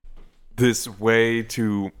 this way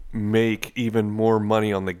to make even more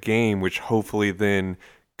money on the game, which hopefully then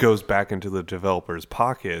goes back into the developers'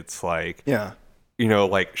 pockets. Like, Yeah. you know,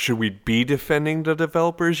 like, should we be defending the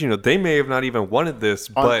developers? You know, they may have not even wanted this,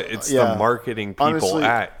 but it's the marketing people Honestly,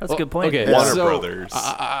 at That's a good point. Okay, Warner so Brothers.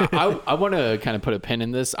 I want to kind of put a pin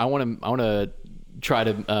in this. I want to try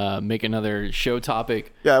to make another show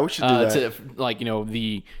topic. Yeah, we should do that. To, like, you know,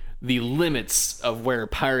 the limits of where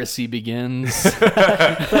piracy begins.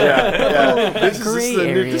 Yeah. This is Gray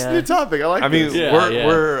this is a new topic. I like I mean, this. Yeah,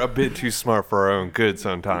 we're a bit too smart for our own good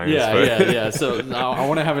sometimes. Yeah, but. yeah. So I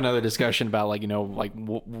want to have another discussion about, like, you know, like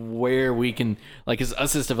where we can, like, as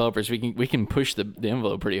us as developers, we can push the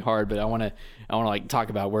envelope pretty hard. But I want to like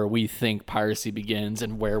talk about where we think piracy begins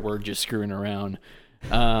and where we're just screwing around.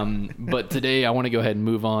 But today I want to go ahead and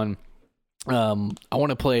move on. I want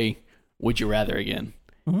to play Would You Rather again.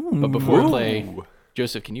 But before we play,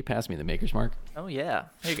 Joseph, can you pass me the Maker's Mark? Oh yeah,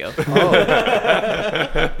 there you go.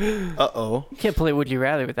 Uh-oh. You can't play Would You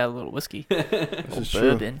Rather without a little whiskey. This is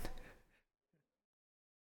true. Bourbon.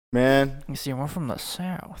 Man. You see, we're from the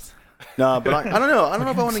South. Nah, but I don't know. I don't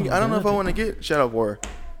know if I want to get Shadow of War.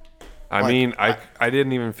 I mean, I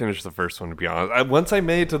didn't even finish the first one, to be honest. Once I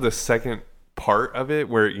made it to the second part of it,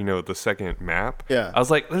 where, you know, the second map, Yeah. I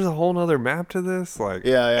was like, there's a whole nother map to this. Like,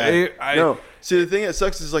 Yeah. No. See, the thing that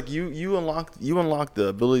sucks is, like, you unlock the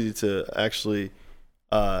ability to actually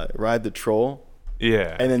ride the troll.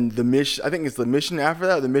 Yeah. And then the mission, I think it's the mission after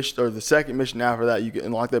that, the second mission after that, you can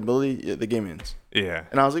unlock the ability, the game ends. Yeah.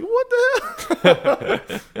 And I was like, what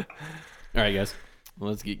the hell? All right, guys,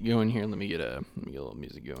 let's get going here. Let me get a little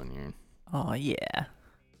music going here. Oh yeah.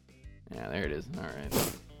 Yeah, there it is. All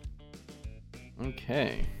right.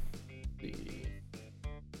 Okay.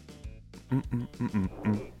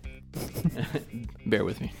 Bear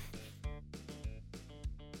with me.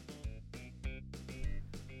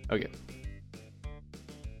 Okay.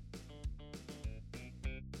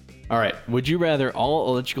 All right. Would you rather all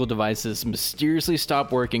electrical devices mysteriously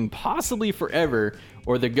stop working, possibly forever,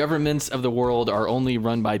 or the governments of the world are only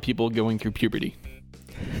run by people going through puberty?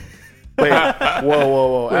 Wait,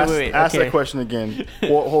 whoa. Ask okay. that question again.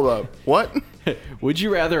 Hold up. What? Would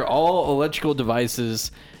you rather all electrical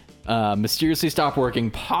devices mysteriously stop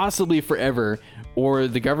working, possibly forever, or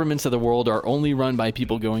the governments of the world are only run by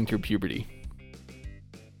people going through puberty?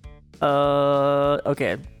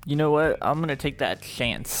 Okay. You know what? I'm gonna take that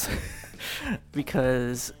chance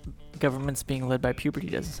because governments being led by puberty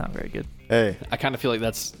doesn't sound very good. Hey, I kind of feel like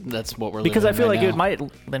that's what we're Because I living feel right like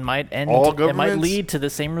now. it might end. All It might governments? lead to the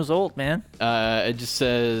same result, man. It just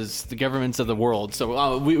says the governments of the world,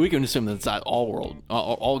 so we can assume that's not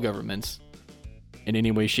all governments in any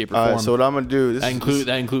way, shape, or all form. right. So what I'm gonna do?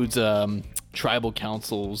 that includes tribal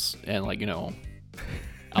councils and, like, you know,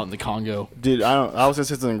 out in the Congo. Dude, I was gonna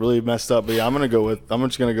say something really messed up, but yeah, I'm just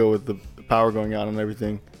gonna go with the power going out and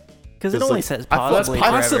everything. Because it It's only like- says I thought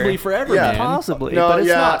possibly forever, Yeah. man. Possibly, No, but it's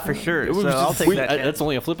yeah. not for sure. It was So I'll just- take that. chance. That's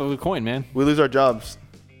only a flip of a coin, man. We lose our jobs.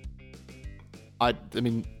 I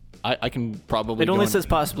mean, I can probably. It only says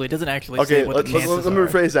possibly. It doesn't actually Okay, say what the let chances me are.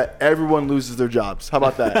 rephrase that. Everyone loses their jobs. How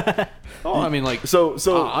about that? Oh, I mean, like, So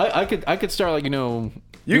I could start, like, you know.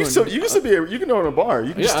 you can you can own a bar.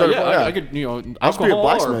 You can Yeah, start a yeah, bar. I could, you know, I'll just be a alcohol or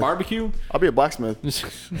blacksmith. barbecue. I'll be a blacksmith.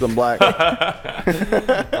 I'm black.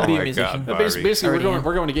 Oh Be a my musician. God, But Barbie. basically, Already in.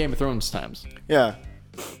 we're going to Game of Thrones times. Yeah.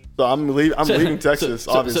 So I'm leaving Texas,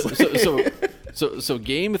 obviously. So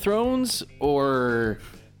Game of Thrones or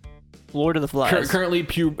Lord of the Flies. currently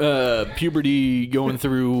puberty going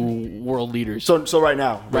through world leaders. So right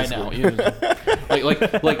now. Right now, basically. you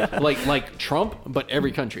know, like Trump, but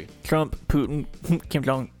every country. Trump, Putin, Kim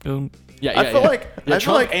Jong Un. Yeah, I feel like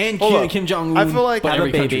Trump and hold up. Kim Jong Un. I feel like but Have a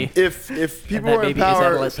every baby. country. if people that are in baby is power,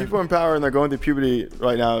 adolescent. people are in power and they're going through puberty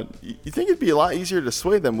right now, you think it'd be a lot easier to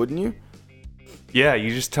sway them, wouldn't you? Yeah, you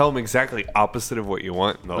just tell them exactly opposite of what you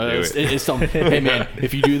want, and they'll do it. It's hey man,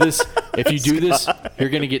 if you do this, you're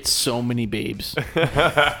gonna get so many babes.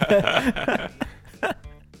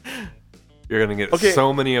 You're gonna get Okay,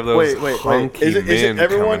 so many of those Wait. hunky Is it men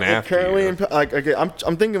everyone coming after currently you. in like? Okay, I'm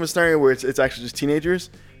thinking of a scenario where it's actually just teenagers,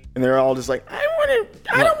 and they're all just like, I don't want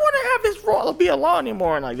to have this role to be a law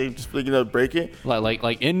anymore, and like they just break it.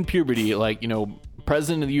 Like in puberty, like, you know,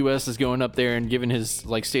 President of the U.S. is going up there and giving his,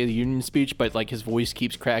 like, State of the Union speech, but, like, his voice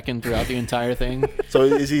keeps cracking throughout the entire thing. So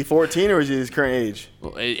is he 14 or is he his current age?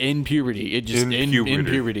 In puberty, it just In in puberty.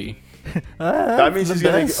 puberty. That means he's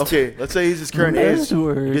gonna okay. Let's say he's his current age. Best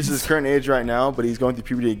words. This is his current age right now, but he's going through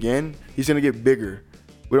puberty again. He's gonna get bigger.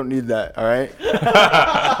 We don't need that. All right. So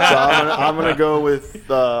I'm gonna go with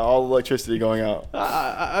all the electricity going out.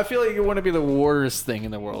 I feel like it wouldn't be the worst thing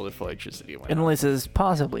in the world if electricity went It out. only says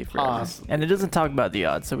possibly forever. Possibly. And it doesn't talk about the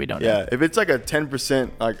odds, so we don't know. Yeah, if it's like a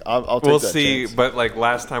 10%, like I'll take We'll that see, chance. but like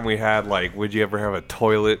last time we had like, would you ever have a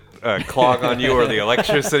toilet clog on you or the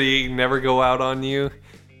electricity never go out on you?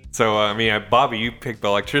 So I mean, Bobby, you picked the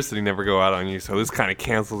electricity never go out on you, so this kind of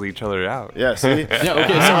cancels each other out. Yeah, see? Yeah,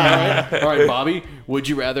 okay, so all right, Bobby, would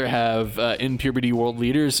you rather have in puberty world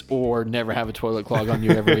leaders or never have a toilet clog on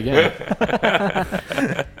you ever again?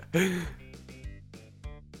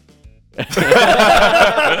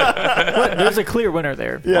 But there's a clear winner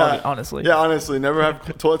there, honestly. Yeah, honestly, never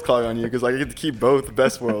have toilet clog on you because I get to keep both the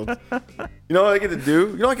best worlds. You know what I get to do?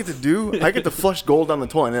 You know what I get to do? I get to flush gold down the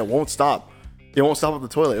toilet and it won't stop. It won't stop at the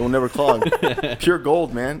toilet. It will never clog. Pure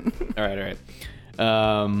gold, man. All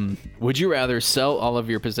right. Would you rather sell all of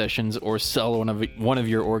your possessions or sell one of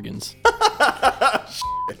your organs?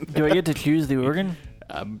 Do I get to choose the organ?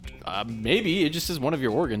 Maybe it just is one of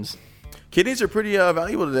your organs. Kidneys are pretty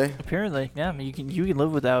valuable today. Apparently, yeah. You can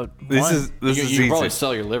live without This one. is You easy. can probably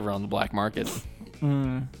sell your liver on the black market. I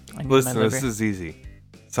need my Listen, this liver. is easy.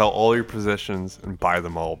 Sell all your possessions and buy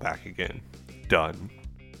them all back again. Done.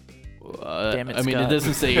 Damn it, I mean, it Scott.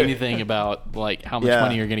 doesn't say anything about like how much Yeah.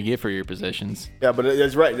 money you're going to get for your possessions. Yeah, but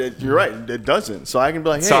it's right. You're right. It doesn't. So I can be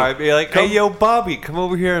like, hey, So I'd be like, hey, yo, Bobby, come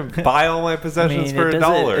over here and buy all my possessions for it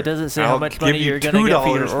 $1. it doesn't say And how I'll much give money you you're gonna get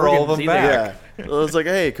for your $2 for all of organs them either. back. yeah. I was like,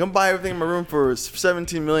 hey, come buy everything in my room for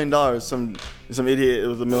 $17 million. Some idiot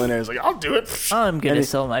was a millionaire. He's like, I'll do it. I'm gonna And he-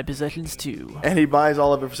 sell my possessions too. And he buys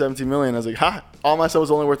all of it for $17 million. I was like, ha! All my stuff was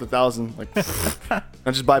only worth $1,000. Like, I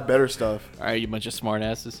just buy better stuff. All right, you bunch of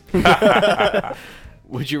smartasses.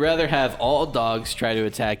 Would you rather have all dogs try to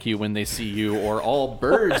attack you when they see you, or all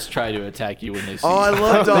birds try to attack you when they see Oh, I you?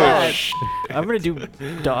 love dogs, I'm gonna do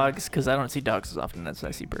dogs because I don't see dogs as often as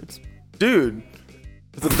I see birds. dude.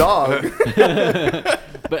 It's a dog,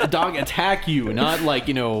 But a dog attack you, not like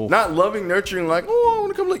not loving, nurturing. Like, oh, I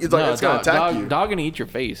want to come look. It's like it's gonna attack you. Dog gonna eat your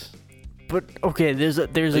face. But okay, there's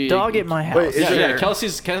a dog at my house. Wait, is Yeah, it-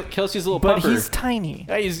 Kelsey's little but pupper. he's tiny.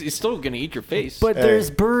 Yeah, he's still gonna eat your face. But Hey. there's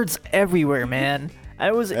birds everywhere, man.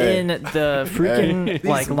 I was Hey. in the freaking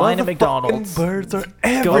like These line at motherfucking McDonald's. Birds are Go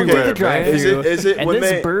everywhere. to the man. drive-thru, Is it and when this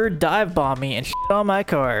they- bird dive bombed me and shit on my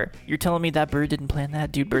car. You're telling me that bird didn't plan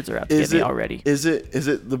that? Dude, birds are out to Is get me it already. Is it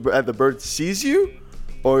the bird sees you,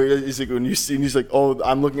 or is it when you see? And he's like, oh,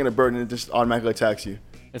 I'm looking at a bird and it just automatically attacks you.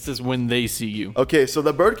 it says when they see you. Okay, so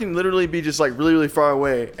the bird can literally be just like really, really far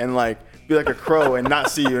away and like be like a crow and not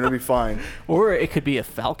see you and it'll be fine. Or it could be a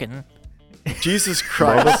falcon. Jesus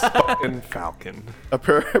Christ. Fucking falcon. A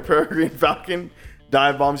peregrine falcon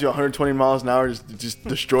dive bombs you 120 miles an hour, just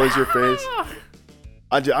destroys your face.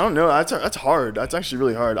 I don't know. That's hard. That's actually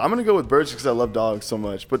really hard. I'm gonna go with birds because I love dogs so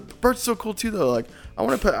much. But birds are so cool too, though. Like I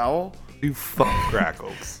want to pet owl. You fuck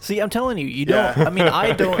grackles. See, I'm telling you, you don't. Yeah. I mean,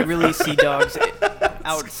 I don't really see dogs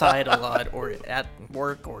outside a lot or at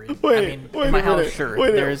work or. in my house, sure,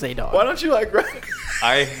 there is a dog. Why don't you like rabbits?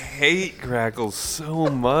 I hate grackles so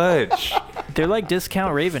much. They're like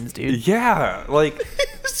discount ravens, dude. Yeah, like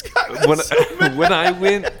when I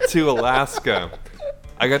went to Alaska,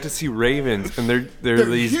 I got to see ravens, and they're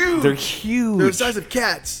huge. They're huge. They're the size of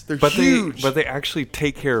cats. They're But huge. they actually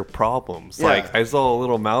take care of problems. Yeah. Like I saw a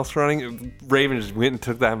little mouse running. Raven just went and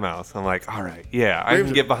took that mouse. I'm like, all right, yeah, I Ravens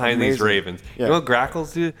can get are behind these amazing. ravens. Yeah. You know what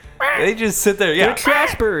grackles do? They just sit there. Yeah, They're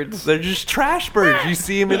trash birds. They're just trash birds. You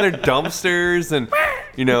see them in their dumpsters and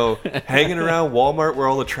hanging around Walmart where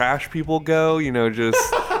all the trash people go.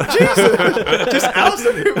 Just just oust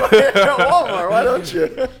everybody at Walmart. Why don't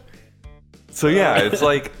you? so yeah, it's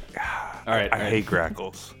like. All right, I hate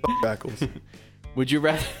grackles. Grackles. Would you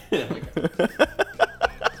rather?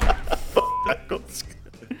 Grackles.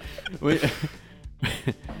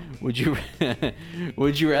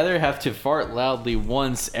 Would you rather have to fart loudly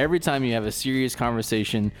once every time you have a serious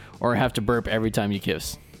conversation, or have to burp every time you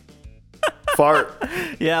kiss? Fart.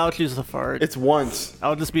 Yeah, I'll choose the fart. It's once.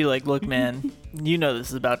 I'll just be like, look, man, you know this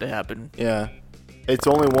is about to happen. Yeah. It's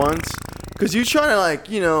only once. Because you trying to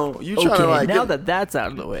Okay, now that that's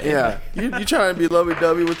out of the way. Yeah, you trying to be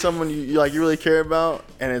lovey-dovey with someone you really care about,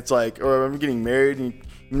 and it's like, or I'm getting married and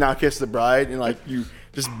you now kiss the bride, and like you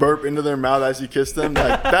just burp into their mouth as you kiss them.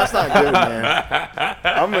 Like that's not good, man.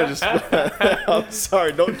 I'm gonna just. I'm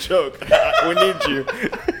sorry, don't choke. We need you.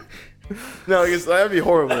 No, because that'd be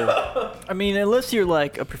horrible. I mean, unless you're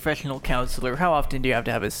like a professional counselor, how often do you have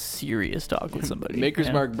to have a serious talk with somebody? Maker's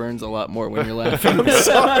Yeah. Mark burns a lot more when you're laughing.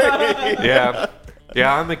 Sorry. Yeah,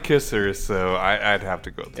 I'm a kisser, so I'd have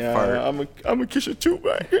to go with the fart. I'm a kisser too,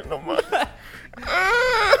 but I ain't no money.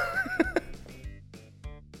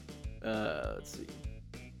 Let's see.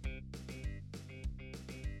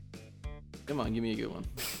 Come on, give me a good one.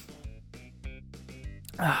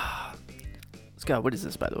 Scott, what is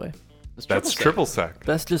this, by the way? That's triple sec.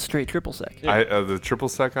 That's just straight triple sec. Yeah. The triple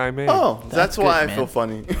sec I made. Oh, that's good, why I man. feel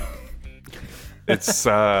funny. It's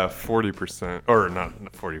 40%, or not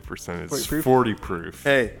 40%. It's 40 proof.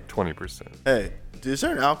 Hey, 20%. hey, is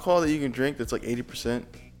there an alcohol that you can drink that's like 80%?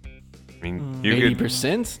 I mean, you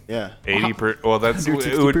 80%? Yeah. 80 per. Well, that's it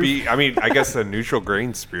 160 would proof? be. I mean, I guess a neutral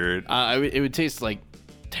grain spirit. It would taste like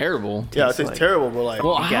terrible. Yeah, it Tastes tastes like- terrible, but like,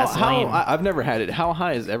 Well, Gasoline. I've never had it. How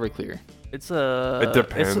high is Everclear? It's It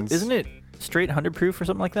depends. Isn't it straight 100 proof or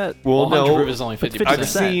something like that? Well, 100 no, proof is only 50%. I've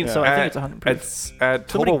seen. so I think at, it's 100 proof. At Somebody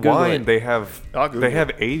Total Google Wine, it. they have I'll Google they have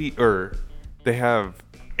it. 80 or they have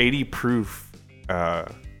 80 proof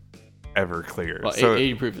Everclear. Well, so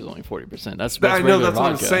 80 proof is only 40%. That's I know regular that's what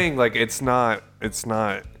I'm vodka. saying. Like it's not.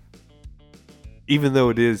 Even though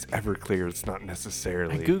it is Everclear, it's not I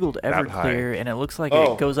necessarily. googled that high. Everclear and it looks like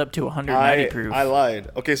Oh. it goes up to 190 proof. I lied.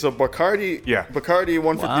 Okay, so Bacardi, Yeah. Bacardi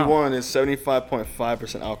 151 is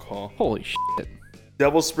 75.5% alcohol. Holy shit.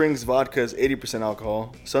 Devil Springs vodka is 80%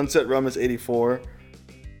 alcohol. Sunset rum is 84.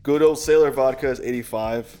 Good Old Sailor vodka is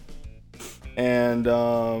 85. And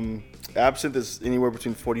absinthe is anywhere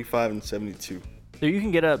between 45 and 72. So you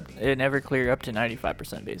can get up an Everclear up to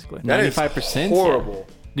 95% basically. That is 95%? horrible.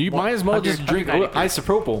 You might as well 100, just drink 190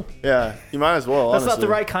 isopropyl. Yeah, you might as well. That's not honestly.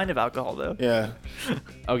 the right kind of alcohol though. Yeah.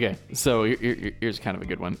 Okay, so here's kind of a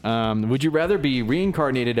good one. Would you rather be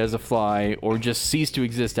reincarnated as a fly or just cease to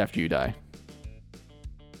exist after you die?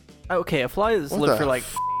 Okay, a fly is What live the for like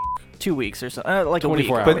 2 weeks or something, like a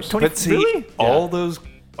 24 week. hours. But see, really? all those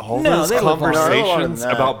No, they live longer. No, longer than conversations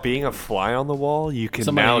that. about being a fly on the wall, you can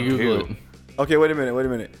Somebody now Google do. it. Okay, wait a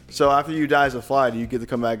minute. So after you die as a fly, do you get to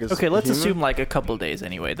come back as Okay, let's a human? assume like a couple days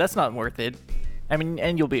anyway. That's not worth it. I mean,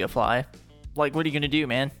 and you'll be a fly. Like, what are you gonna do,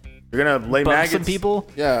 man? You're gonna lay Bug maggots. some people?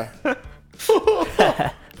 Yeah.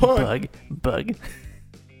 Bug.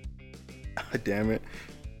 Damn it.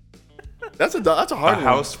 That's a A hard one.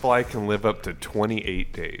 housefly can live up to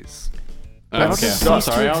 28 days. That's Okay,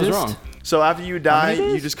 disgusting. sorry, I was Exist? wrong. So after you die, many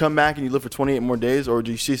you days? just come back and you live for 28 more days, or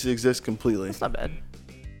do you cease to exist completely? That's not bad.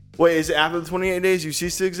 Wait, is it after the 28 days you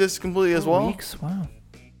cease to exist completely as well? Weeks? Wow.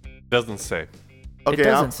 Doesn't say. Okay,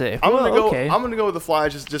 doesn't say. I'm gonna Well, go. okay. I'm gonna go with the fly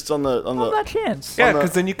just on the Well, that chance. Yeah, the-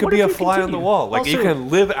 because then you could What be if a we fly on the continue? wall. Like you Also- can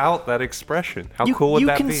live out that expression. How cool would you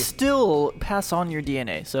that can be? still pass on your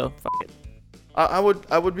DNA, so fuck it. I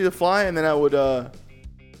would be the fly, and then I would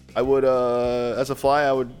as a fly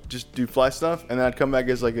I would just do fly stuff, and then I'd come back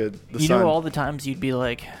as like the You sun. know all the times you'd be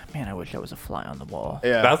like, man, I wish I was a fly on the wall.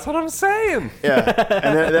 Yeah, That's what I'm saying. yeah,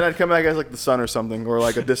 and then I'd come back as like the sun or something, or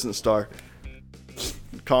like a distant star. Just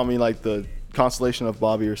call me like the constellation of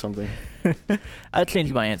Bobby or something. I'd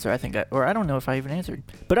change my answer. I think, I don't know if I even answered,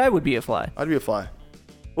 but I would be a fly. I'd be a fly.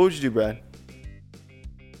 What would you do, Brad?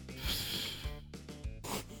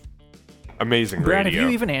 Amazing Brad, have radio.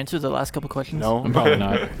 you even answered the last couple questions? No. Probably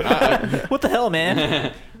not. What the hell,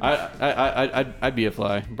 man? I'd be a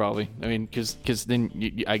fly, probably. I mean, because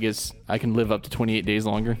then I guess I can live up to 28 days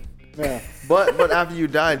longer. Yeah, but after you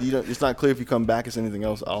died, it's not clear if you come back as anything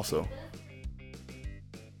else. Also,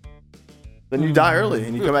 then you die early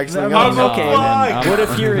and you come back as something else. I'm okay. a fly. What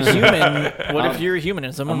if you're a human? What if you're a human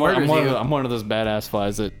and someone murders you? I'm one of those badass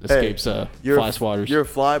flies that escapes You're fly a, swatters. You're a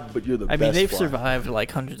fly, but you're the I best mean, they've fly. survived like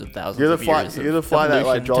hundreds of thousands You're the of fly- years. you're the of fly that,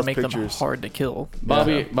 like, evolution draws to make them pictures. hard to kill.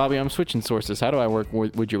 Bobby, I'm switching sources. How do I work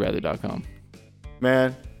wouldyourather.com?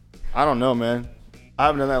 Man, I don't know, man. I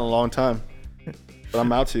haven't done that in a long time, but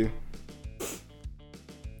I'm out to.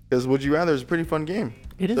 Because Would You Rather is a pretty fun game.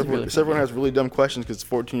 It is really Except everyone fun. has really dumb questions because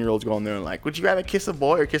 14-year-olds go on there and like, would you rather kiss a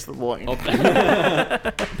boy or kiss the boy?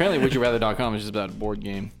 Apparently, wouldyourather.com is just about a board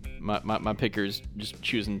game. My picker's just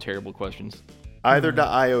choosing terrible questions.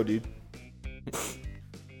 Either.io, dude.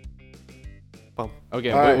 Okay,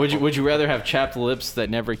 All right. would you rather have chapped lips that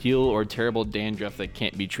never heal or terrible dandruff that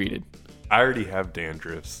can't be treated? I already have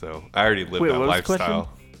dandruff, so I already live Wait, that what was the question?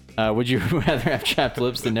 lifestyle. Would you rather have chapped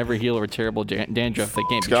lips that never heal or terrible dandruff that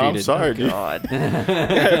can't be I'm treated? sorry, dude. God.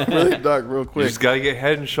 Really dark, real You quick. just gotta get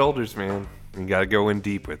head and shoulders, man. You gotta go in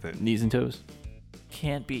deep with it. Knees and toes.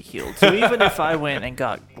 Can't be healed. So even if I went and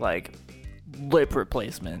got like lip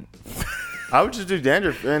replacement, I would just do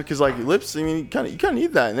dandruff, man, because like lips, I mean, you kind of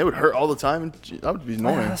need that, and they would hurt all the time, and that would be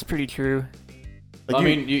annoying. that's pretty true. Like, I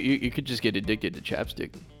mean, you could just get addicted to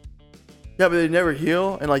chapstick. yeah, but they never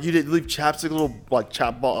heal, and like you did leave chapstick, little like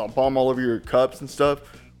balm all over your cups and stuff.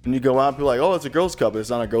 When you go out, people are like, oh, it's a girl's cup, but it's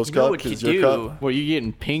not a girl's You know cup what you because it's your do? cup. What, you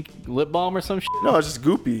getting pink lip balm or some shit? No, it's just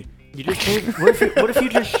goopy. You just shave. What if you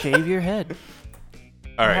just shave your head?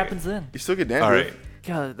 All What right. happens then? You still get dandruff. All right.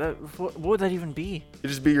 God, what would that even be? It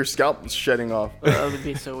just be your scalp shedding off. That would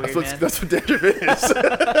be so weird, man. That's what dandruff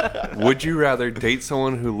is. Would you rather date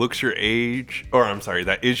someone who looks your age, or I'm sorry,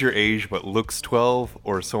 that is your age but looks 12,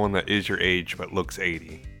 or someone that is your age but looks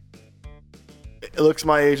 80? It looks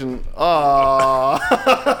my age and I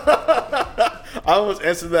almost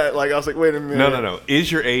answered that like I was like, wait a minute. No.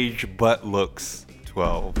 Is your age but looks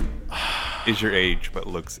 12? Is your age but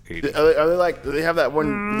looks 80? Are they like? Do they have that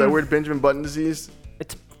one that weird Benjamin Button disease?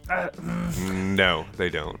 It's No, they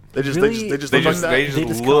don't. They just Really? they just They look like just that. they they just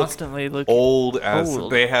just look constantly look old as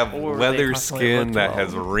old, they have or they leather constantly skin look that 12.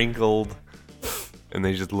 has wrinkled, and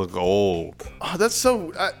they just look old. Oh, that's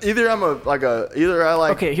so. Either I'm either I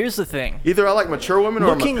like Okay, here's the thing. either I like mature women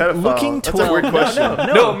or I'm a pedophile. Looking That's 12. a weird question.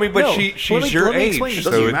 No, I mean, but no. she's your let me age, explain this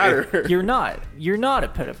so to you. Doesn't matter. You're not. You're not a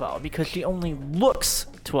pedophile because she only looks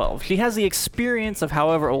 12. She has the experience of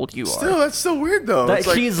however old you are. Still, that's so weird though. That It's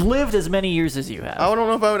like, she's lived as many years as you have. I don't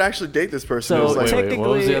know if I would actually date this person. So It's like, technically- What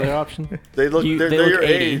was the other option? they look they they're look your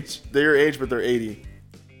 80. age. They're your age, but they're 80.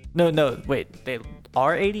 No, wait. They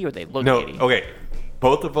are 80 or they look No, 80? okay.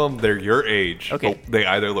 Both of them, they're your age. Okay. But they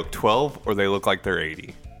either look 12 or they look like they're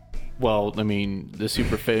 80. Well, I mean, the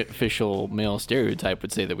superficial male stereotype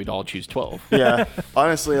would say that we'd all choose 12. Yeah,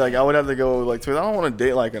 honestly, like I would have to go like. I don't want to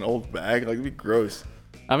date like an old bag. Like it'd be gross.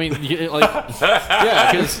 I mean, yeah,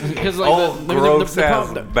 because like Old the gross ass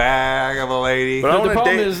problem, bag of a lady. But I the wanna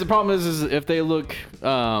problem date- is if they look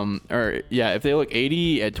if they look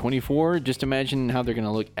 80 at 24, just imagine how they're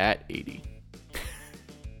gonna look at 80.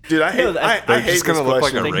 Dude, I hate. No, I they're hate just this gonna look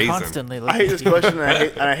like question. a They raisin. constantly look I hate this question,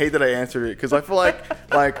 and I hate that I answered it because I feel like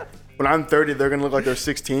when I'm 30, they're gonna look like they're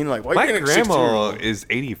 16. Like, why My are you getting grandma 16? is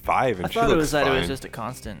 85 and I she thought looks it was that fine. it was just a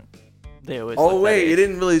constant. They always Oh look that wait, age. it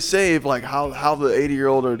didn't really say like how the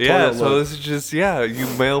 80-year-old or Yeah, toilet so look. this is just, you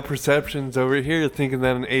male perceptions over here thinking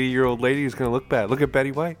that an 80-year-old lady is going to look bad. Look at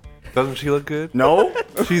Betty White. Doesn't she look good? No,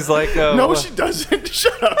 She's like, no, what- she doesn't.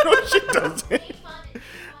 Shut up. No, she doesn't.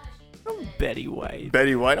 Betty White.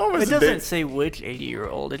 Betty White. Oh, It doesn't say which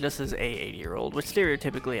 80-year-old. It just says a 80-year-old, which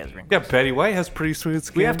stereotypically has wrinkles. Yeah, Betty White has pretty smooth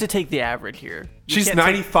skin. We have to take the average here. You She's can't take-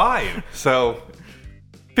 95, so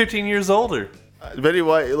 15 years older. Betty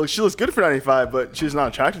White. Look, she looks good for 95, but she's not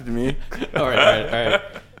attractive to me. All right.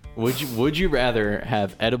 Would you rather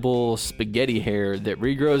have edible spaghetti hair that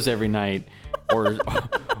regrows every night,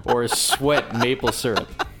 or sweat maple syrup?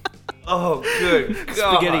 Oh, good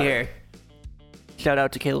God. Spaghetti hair. Shout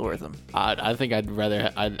out to Kayla Wortham. I think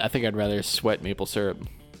I'd rather sweat maple syrup.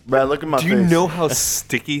 Brad, look at my Do face. you know how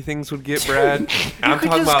sticky things would get, Brad? I'm could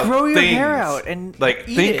talking just about grow your things. hair out and like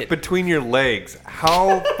eat think it. between your legs.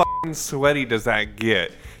 How fucking sweaty does that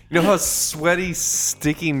get? You know how sweaty,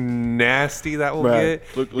 sticky, nasty that will Brad,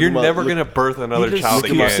 get? look You're at my- never look- gonna birth another He just child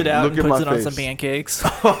scoops it again. out Look and at puts my it on face. some pancakes.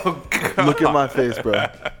 Oh God. Look at my face, bro.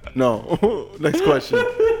 No. Next question.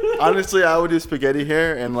 Honestly, I would do spaghetti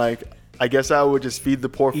hair, and like, I guess I would just feed the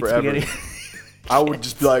poor Eat forever. spaghetti. I would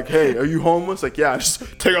just be like, hey, are you homeless? Like, yeah, just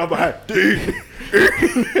take off my hat. Dude.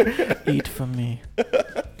 Eat from me.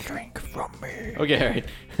 Drink from me. Okay, all right.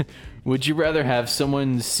 Would you rather have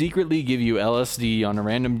someone secretly give you LSD on a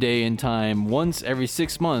random day and time once every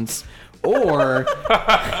 6 months, or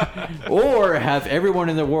have everyone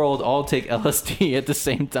in the world all take LSD at the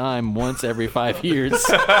same time once every 5 years?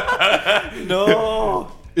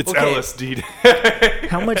 No. It's Okay. LSD.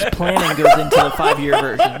 How much planning goes into the 5-year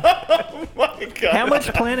version? Oh my God. How much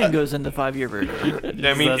planning goes into 5-year version?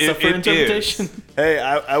 I mean, That's up for it interpretation. is. Hey,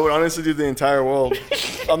 I would honestly do the entire world.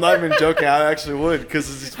 I'm not even joking. I actually would, because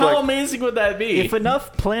it's just How like, amazing would that be? If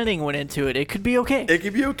enough planning went into it, it could be okay. it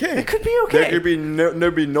could be okay. It could be okay. There could be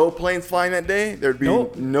there'd be no planes flying that day. There'd be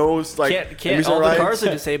Nope. no like Can't amusement all the rides. cars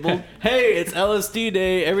are disabled. Hey, it's LSD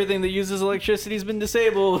day. Everything that uses electricity has been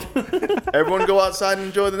disabled. Everyone go outside and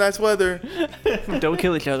enjoy the nice weather. Don't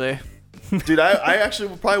kill each other. Dude, I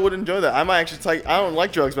actually probably would enjoy that. I might actually take. I don't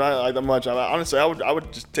like drugs, but I like that much. Honestly, I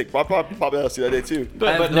would just take pop LSD that day too. I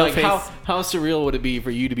But have no like, faith. how surreal would it be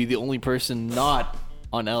for you to be the only person not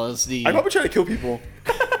on LSD, I'd probably try to kill people.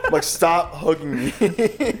 Like, stop hugging me.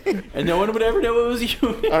 and no one would ever know it was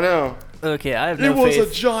you? I know. Okay, I have It no was a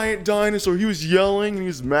faith. giant dinosaur. He was yelling and he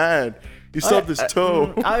was mad. He stubbed his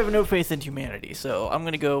toe. I have no faith in humanity, so I'm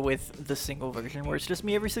gonna go with the single version where it's just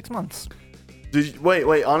me every 6 months,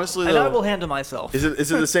 Wait. Honestly, and I though, will handle myself. is it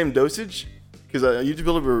the same dosage? Because you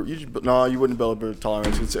develop you wouldn't develop a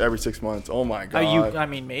tolerance. It's every 6 months. Oh my god. I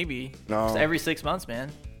mean, maybe. No. It's every 6 months, man.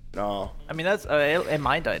 No, I mean, that's it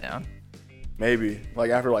might die down. maybe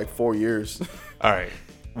like after like 4 years. All right.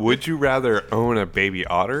 Would you rather own a baby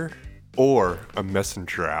otter or a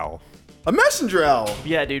messenger owl? A messenger owl.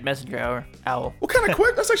 Yeah, dude, messenger owl. What kind of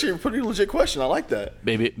question? That's actually a pretty legit question. I like that.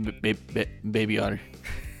 Baby otter.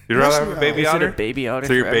 You'd rather have a baby Is it otter? a baby otter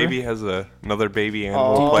So your forever? baby has another baby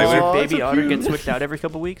animal Oh. to play Does with? your that's baby so otter cute. get switched out every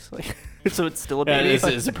couple weeks? Like, so it's still a Yeah,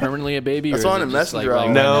 baby. is it permanently a baby? That's or is on it a just messenger like owl.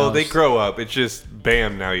 right No, now they it's- grow up. It's just,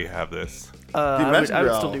 bam, now you have this. I would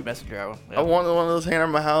messenger still owl. do messenger owl. Yeah. I want one of those hanging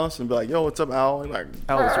around my house and be like, "Yo, what's up, owl?" And like,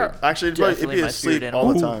 Owls are actually, it'd definitely be my asleep spirit all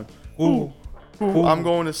the animal. time. Ooh, I'm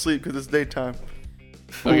going to sleep because it's daytime.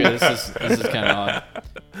 Okay, this is kind of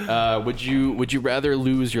odd. Would you rather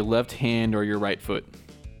lose your left hand or your right foot?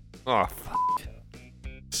 Oh,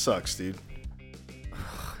 Sucks, dude.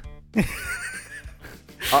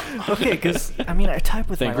 Okay, because I mean, I type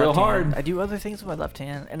with Think my left real hand. hard. I do other things with my left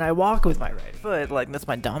hand, and I walk with my right foot. Like that's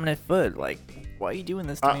my dominant foot. Like, why are you doing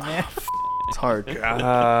this to me, man? It's hard.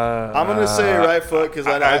 I'm I'm gonna say right foot because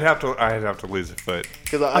I'd have to lose a foot.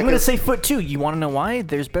 I'm gonna say foot too. You want to know why?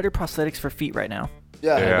 There's better prosthetics for feet right now.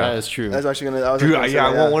 yeah. Yeah. That is true. That's actually gonna. I was Dude, gonna say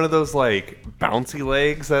I that, want one of those like bouncy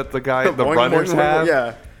legs that the Boing, runners boing, boing, have.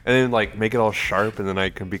 yeah. And then like make it all sharp, and then I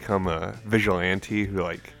can become a vigilante who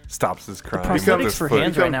like stops his crime. with Prosthetics his for foot.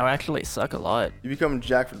 hands right now actually suck a lot. You become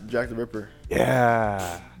Jack the Ripper.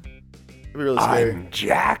 Yeah. It'd be really scary. I'm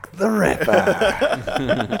Jack the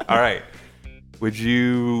Ripper. All right. Would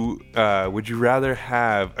you rather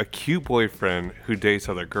have a cute boyfriend who dates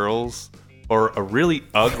other girls or a really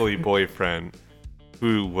ugly boyfriend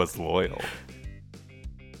who was loyal?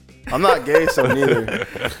 I'm not gay, so neither.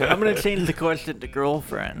 I'm gonna change the question to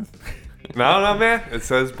girlfriend. No, man. It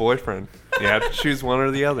says boyfriend. You have to choose one or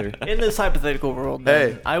the other. In this hypothetical world,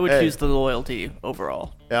 then, Hey, I would hey. choose the loyalty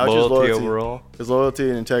overall. Yeah, I'll choose Loyalty loyalty. overall. Because loyalty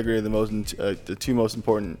and integrity are the two most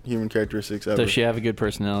important human characteristics ever. Does she have a good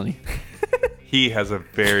personality? He has a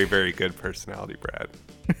very, very good personality, Brad.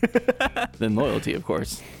 Then loyalty, of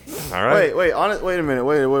course. All right. Wait a minute.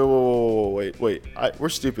 Wait. We're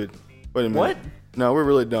stupid. Wait a minute. What? No, we're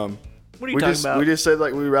really dumb. What are you talking about? We just said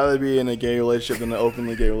like we'd rather be in a gay relationship than an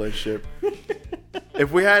openly gay relationship.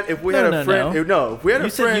 If we had a friend, if we had You a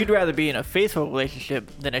said friend, you'd rather be in a faithful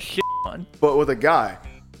relationship than a shit one. but with a guy,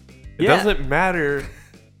 It Yeah. doesn't matter.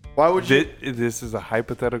 why would you? This is a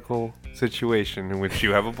hypothetical situation in which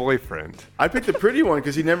you have a boyfriend. I'd pick the pretty one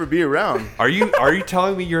because he'd never be around. Are you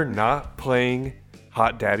telling me you're not playing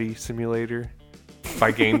Hot Daddy Simulator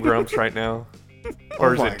by Game Grumps right now?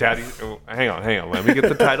 Or is my it Daddy? Oh, hang on. Let me get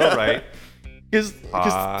the title right. Because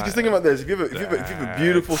think about this: if you have a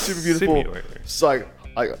beautiful, super beautiful, Simulator. it's like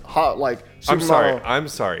hot, like I'm supermodel. I'm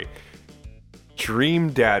sorry. Dream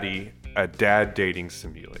Daddy, a dad dating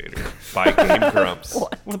simulator by Game Grumps.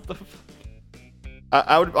 What the?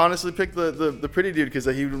 I would honestly pick the pretty dude because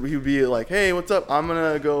he would be like, hey, what's up? I'm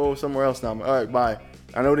gonna go somewhere else now. All right, bye.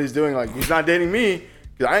 I know what he's doing. Like he's not dating me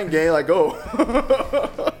because I ain't gay. Like go.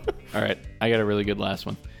 All right, I got a really good last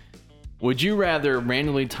one. Would you rather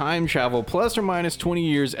randomly time travel plus or minus 20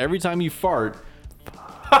 years every time you fart,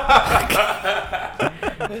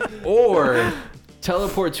 or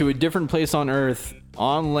teleport to a different place on Earth,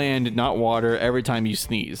 on land, not water, every time you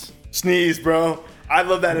sneeze? Sneeze, bro. I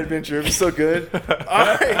love that adventure. It was so good.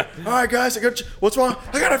 All right, guys. What's wrong?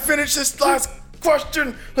 I gotta finish this last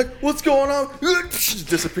question. Like, what's going on?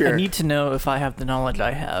 Disappear. I need to know if I have the knowledge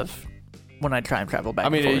I have when I try and travel back. I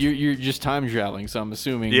mean, and forth. you're just time traveling, so I'm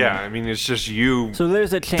assuming. Yeah, I mean it's just you. So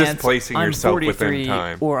there's a chance displacing I'm yourself within 43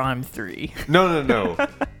 time. or I'm 3. No.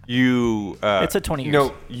 You. It's a 20 years.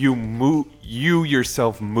 No, you move. You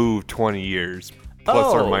yourself move 20 years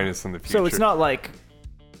plus or minus in the future. So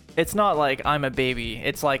it's not like I'm a baby.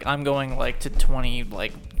 It's like I'm going like to 20,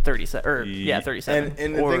 like 37, or yeah, 37.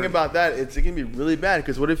 And the thing about that, it can be really bad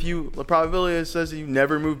because what if the probability says that you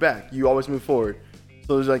never move back? You always move forward.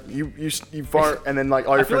 So there's like you fart and then like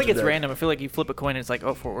all your I feel friends like it's are dead. random. I feel like you flip a coin and it's like,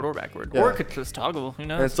 oh, forward or backward. Yeah. Or it could just toggle. Who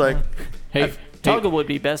knows? And it's like, Hey, toggle would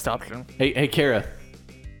be best option. hey, Kara.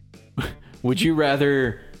 Would you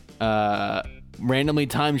rather randomly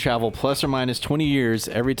time travel plus or minus 20 years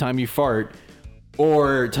every time you fart,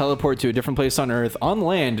 or teleport to a different place on Earth, on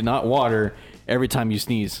land, not water, every time you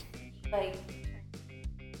sneeze? Like,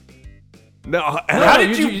 No. How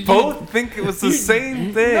did you both think it was the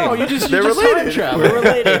same thing? No, you just They're time related. travel.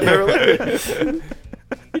 They're related.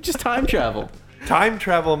 You just time travel. Time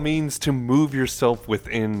travel means to move yourself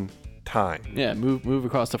within time. Yeah, move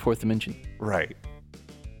across the fourth dimension. Right.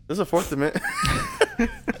 There's a fourth dimension.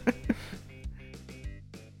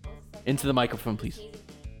 Into the microphone, please.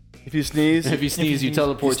 If you sneeze, If you sneeze, you you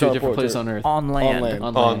teleport to a different teleport place to- on Earth. On land. land.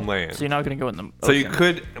 On land. So you're not going to go in the ocean. So you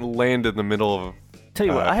could land in the middle of. Tell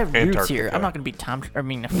you what, I have roots here. Antarctica. I'm not going to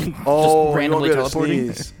be oh, just randomly you won't be able to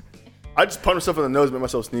teleporting. sneeze. I just punch myself in the nose, and make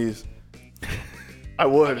myself sneeze. I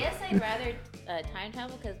would. I guess I'd rather time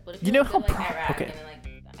travel because what if You know go, how like Iraq okay. and then, like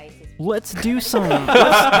the ISIS? Let's do some.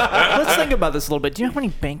 let's think about this a little bit. Do you know how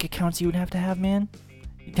many bank accounts you would have to have, man?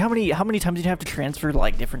 How many times you'd have to transfer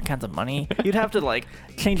like different kinds of money? You'd have to like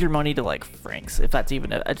change your money to like francs, if that's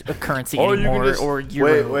even a currency Or you anymore, can just or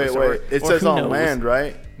euros. wait. It or says who on knows? land,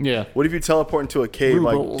 right? Yeah. What if you teleport into a cave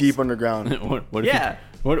like Rubles. deep underground? What if Yeah.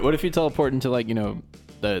 what if you teleport into like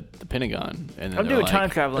the Pentagon and then I'm they're doing like, time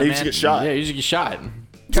traveling, You man. just get shot. Yeah, you just get shot.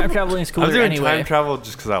 Time traveling is cooler I'm doing anyway. time travel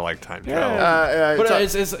just because I like time travel. But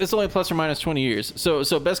it's only plus or minus 20 years.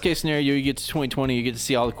 So best case scenario, you get to 2020, you get to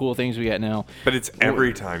see all the cool things we got now. But it's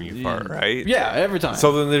every time you fart, right? Yeah, every time.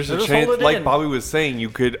 So then there's a Just chance, hold it like in. Bobby was saying, you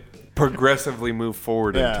could progressively move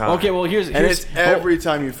forward in Yeah. time. Okay, well here's and it's every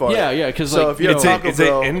time you fart. Yeah, because So like if you have Is Taco it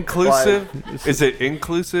Bell, inclusive? Is it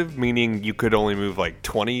inclusive, meaning you could only move like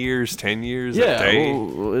 20 years, 10 years a day?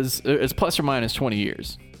 well, it's plus or minus 20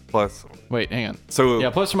 years. Plus, Wait, hang on. so Yeah,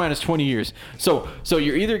 plus or minus 20 years. So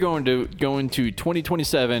you're either going to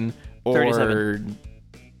 2027 or 37.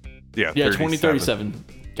 yeah, 2037.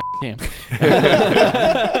 Damn.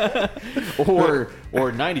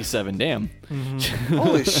 or 97. Damn.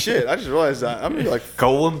 Holy shit! I just realized that. I'm gonna be like,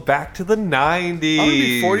 going back to the 90s. I'm gonna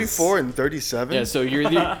be 44 and 37. Yeah, so you're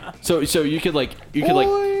the, so you could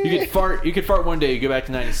fart one day, you go back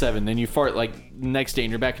to 97, then you fart like the next day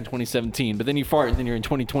and you're back in 2017, but then you fart and then you're in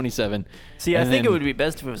 2027. See, I And think it then- would be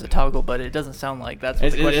best if it was a toggle, but it doesn't sound like that's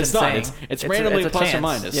what the question's it's not. saying. It's randomly a plus or chance.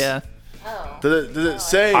 minus. Yeah. Oh. Does it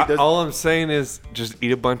say? All I'm saying is just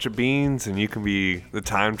eat a bunch of beans and you can be the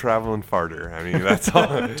time traveling farter. I mean, that's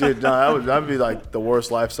all. Dude, no, that'd be like the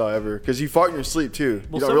worst lifestyle ever. Because you fart in your sleep too.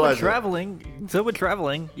 Well, you don't so realize with it.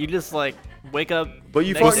 traveling, you just like wake up. But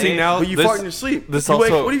you next fart. day. See, now but you this- fart in your sleep. this You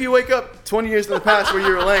also- what if you wake up 20 years in the past where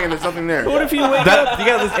you were laying and there's nothing there? What if you wake That, up?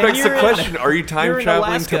 yeah, this and begs the you're in- question: are you you're time in traveling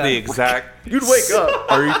to Alaska. the exact? You'd wake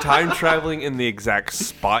up. Are you time traveling in the exact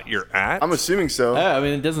spot you're at? I'm assuming so. I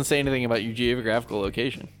mean, it doesn't say anything about your geographical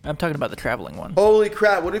location. I'm talking about the traveling one. Holy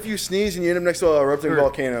crap! What if you sneeze and you end up next to a erupting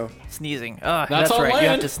volcano? Sneezing. That's That's on right. You have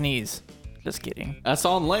land. to sneeze. Just kidding. That's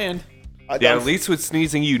on land. Yeah, at least with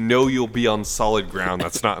sneezing, you know you'll be on solid ground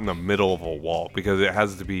that's not in the middle of a wall because it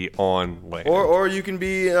has to be on land. Or you can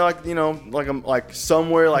be like like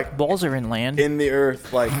somewhere like Balls are in land. in the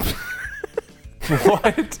earth like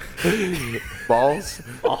what? balls.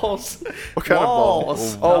 Balls. What kind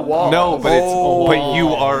Walls. of balls? Oh, walls. No, but it's Oh. but you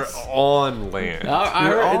are on land. I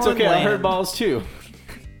heard, it's on okay. I heard land. balls too.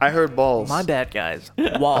 I heard balls. My bad, guys.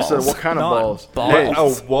 Walls. I said, what kind of not balls? Balls. Hey,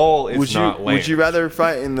 A wall is Would you not land. would you rather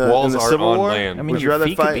fight in the Walls in the are Civil on War? land. I mean, Would you your rather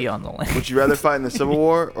feet fight? could be on the land. Would you rather fight in the Civil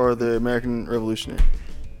War or the American Revolutionary?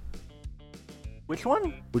 Which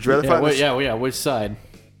one? Would you rather fight? in the, Which side?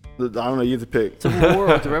 I don't know. You have to pick. Civil War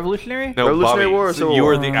or the Revolutionary? No, Revolutionary Bobby, War or so Civil you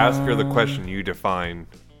War? are the asker of the question. You define.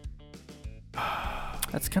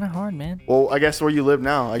 That's kind of hard, man. Well, I guess where you live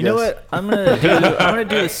now. I You guess. know what? I'm gonna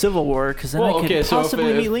do the Civil War because then Well, I could okay, so if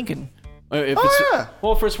possibly it- meet Lincoln. If Oh, it's, yeah.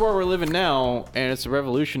 Well, if it's where we're living now and it's a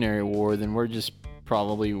Revolutionary War, then we're just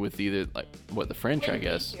probably with either the French, I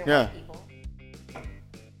guess. Yeah.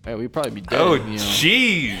 Yeah, we'd probably be dead. Oh, you know.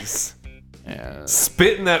 jeez. Yeah.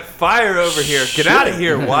 Spitting that fire over here. Get out of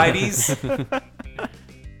here, Whiteys.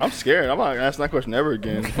 I'm scared. I'm not gonna ask that question ever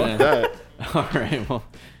again. Fuck Yeah. that. All right, well,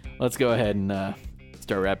 let's go ahead and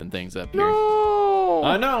start wrapping things up here. No.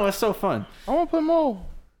 I know, it's so fun. I want to play more.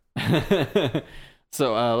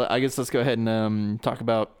 So I guess let's go ahead and talk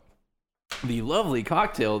about the lovely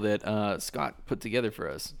cocktail that Scott put together for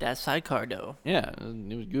us. That sidecar though. Yeah,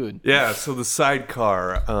 it was good. Yeah, so the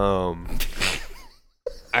sidecar. Dude,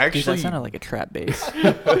 Actually, that sounded like a trap bass.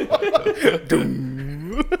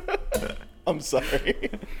 I'm sorry.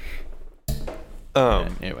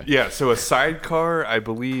 Anyway. Yeah, so a sidecar, I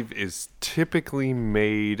believe, is typically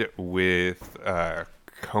made with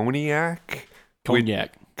cognac.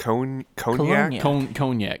 Cognac. Cognac. Cognac.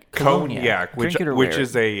 Cognac. Cognac, which Drink it or which wear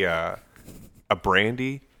is a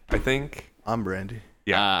brandy, I think. I'm Brandy.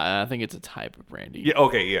 Yeah. I think it's a type of brandy. Yeah.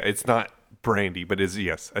 Okay. Yeah. It's not brandy, but is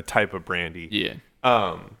yes a type of brandy.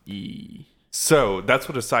 Yeah. E. So that's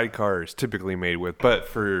what a sidecar is typically made with. But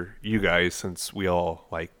for you guys, since we all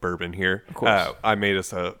like bourbon here, I made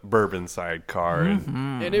us a bourbon sidecar.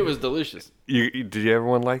 And it was delicious. Did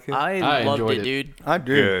everyone like it? I loved enjoyed it, it. dude. I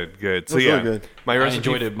do. Good, good. So was yeah, really good. my I recipe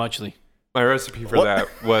enjoyed it muchly. My recipe for that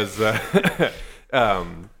was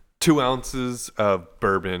 2 ounces of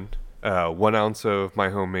bourbon, 1 ounce of my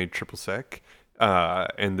homemade triple sec,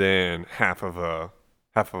 and then half of a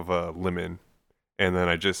lemon, and then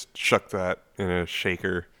I just shucked that in a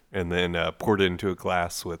shaker, and then poured it into a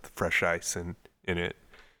glass with fresh ice in it.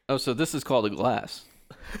 Oh, so this is called a glass.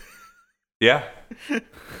 Yeah.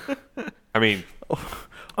 I mean, A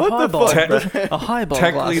What the highball, fuck? a highball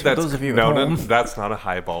technically glass for that's those of you no, at no, home. that's not a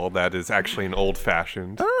highball. That is actually an old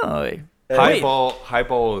fashioned. Oh, wait.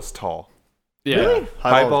 Highball is tall. Yeah. Really?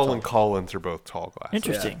 Highball and Collins are both tall glasses.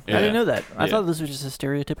 Interesting. Yeah. I didn't know that. I Yeah. thought this was just a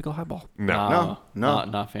stereotypical highball. No, No.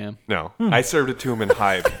 not fam. no. I served it to him in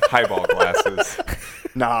highball glasses.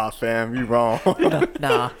 Nah, fam, you wrong.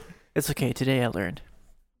 Nah, it's okay. Today I learned.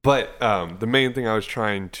 But the main thing I was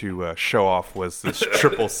trying to show off was this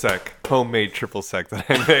triple sec, homemade triple sec that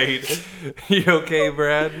I made. You okay,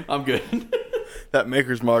 Brad? I'm good. That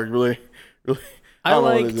Maker's Mark really. I don't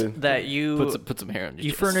know what it is. liked that you put some hair on your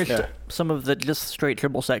you chest. furnished Yeah. some of the just straight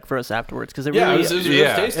triple sec for us afterwards because it Yeah, really it was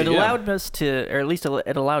Yeah. tasty. it yeah. allowed us to, or at least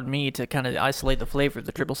it allowed me to kind of isolate the flavor of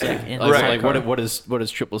the triple sec in the Like, Right. what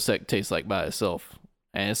does triple sec taste like by itself?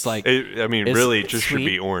 And it's like I mean, It's really, it just should sweet.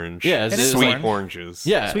 be orange. Yeah, It is sweet orange. oranges.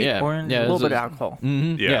 yeah, sweet yeah, orange, yeah, a little it's bit of a- alcohol.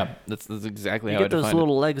 Mhm, Yeah. yeah, that's exactly You how I get those define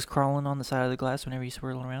little legs crawling on the side of the glass whenever you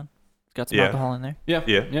swirl around. It's got some Yeah. alcohol in there. it.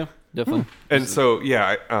 Yeah. Definitely. And so,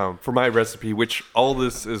 yeah, for my recipe, which all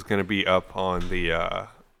this is going to be up on the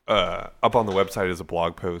website as a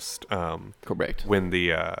blog post. Correct. When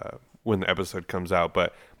the episode comes out.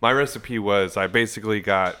 But my recipe was I basically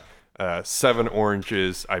got 7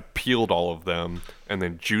 oranges. I peeled all of them and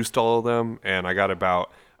then juiced all of them, and I got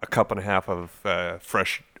about a cup and a half of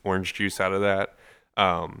fresh orange juice out of that.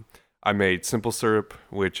 I made simple syrup,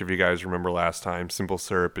 which if you guys remember last time, simple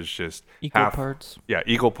syrup is just Equal half, parts. yeah,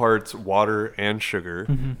 equal parts water and sugar.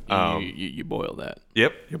 You boil that.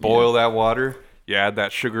 Yep. You boil that water, you add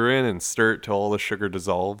that sugar in and stir it till all the sugar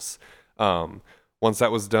dissolves. Once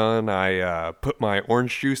that was done, I put my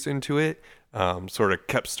orange juice into it, sort of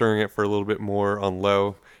kept stirring it for a little bit more on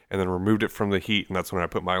low, and then removed it from the heat. And that's when I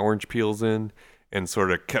put my orange peels in and sort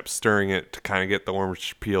of kept stirring it to kind of get the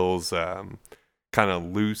orange peels kind of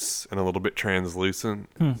loose and a little bit translucent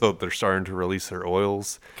so that they're starting to release their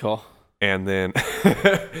oils. Cool. And then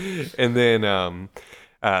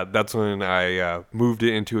that's when I moved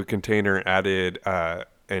it into a container and added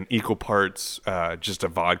an equal parts just a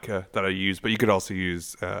vodka that I use, but you could also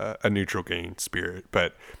use a neutral gain spirit.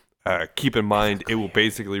 But keep in mind, it will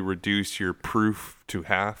basically reduce your proof to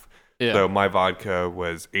half. Yeah. So my vodka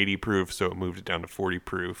was 80 proof, so it moved it down to 40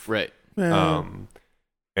 proof. Right.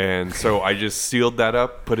 And so I just sealed that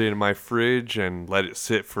up, put it in my fridge, and let it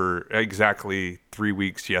sit for exactly 3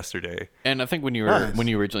 weeks yesterday. And I think when you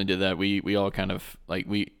originally did that, we all kind of like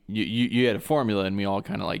you had a formula and we all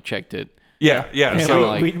kind of like checked it. Yeah. And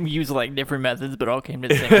So we use like different methods, but all came to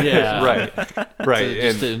the same. Yeah. right. So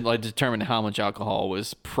just to like determine how much alcohol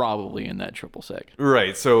was probably in that triple sec.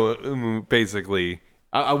 Right. So basically,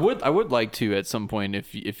 I would like to at some point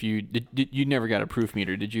if you you never got a proof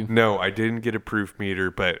meter, did you? no, I didn't get a proof meter,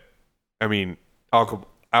 but I mean,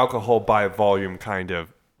 alcohol by volume kind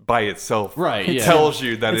of by itself Right, yeah. tells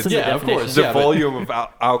you that It's it's in the Yeah, of course. the Yeah, but- volume of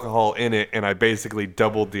alcohol in it, and I basically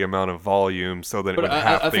doubled the amount of volume so that it But would I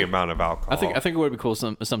half the think- amount of alcohol. I think it would be cool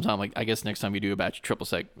sometime. Like I guess next time you do a batch of triple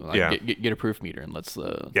sec, like, Yeah. get a proof meter and let's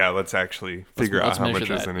yeah, let's actually figure out let's how measure much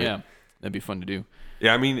is that. in it. Yeah, that'd be fun to do.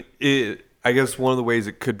 Yeah, I mean, I guess one of the ways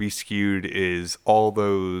it could be skewed is all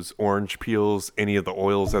those orange peels, any of the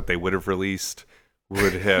oils that they would have released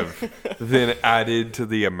would have then added to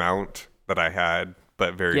the amount that I had,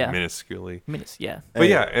 but very Yeah. minusculely. Yeah. But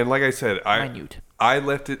yeah, and like I said, Minute. I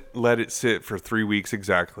let it sit for 3 weeks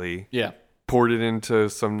exactly. Yeah. Poured it into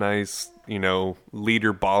some nice,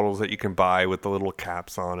 liter bottles that you can buy with the little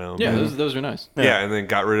caps on them. Yeah, those are nice. Yeah, and then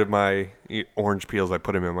got rid of my orange peels. I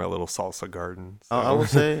put them in my little salsa garden. So. I will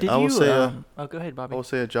say, Did I will you? say, Oh, go ahead, Bobby. I will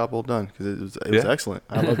say a job well done because it was Yeah. excellent.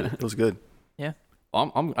 I loved it. It was good.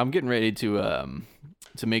 I'm getting ready to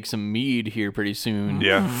make some mead here pretty soon.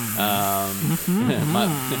 Yeah.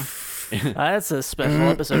 That's a special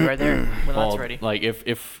episode right there. When that's ready. Like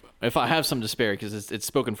if I have some to spare, because it's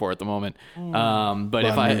spoken for at the moment. But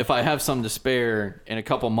Well, if I have some to spare in a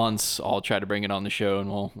couple months, I'll try to bring it on the show and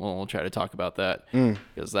we'll try to talk about that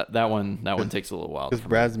because that one takes a little while. Because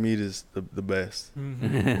Brad's meat is the best.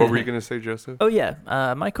 What were you gonna say, Joseph? Oh yeah.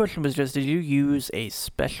 My question was just: did you use a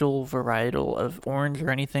special varietal of orange or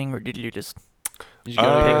anything, or did you just? Did you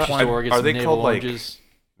go to the store, get are some they navel called, like, oranges?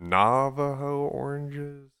 Navajo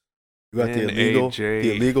oranges. You got the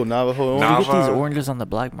illegal Navajo Nah. orange. Did you get these Nava- oranges on the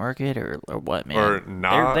black market or what, man?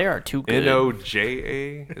 Or They are too good.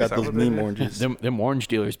 NOJA. Is Got that those what they meme are? oranges. Them orange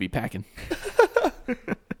dealers be packing.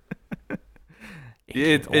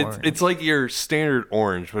 It's like your standard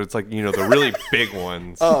orange, but it's like the really big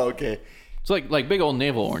ones. Oh, okay. It's like big old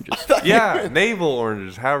navel oranges. Yeah, navel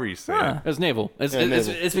oranges. However you say it. It's navel. It's Yeah,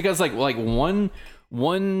 navel. because like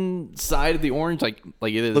one side of the orange, like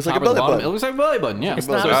either the Looks top like a or the belly bottom. button. It looks like a belly button. Yeah, It's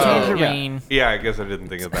So not a Oh. tangerine. Yeah, I guess I didn't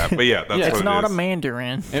think of that, but yeah, that's Yeah. what It's it not a is.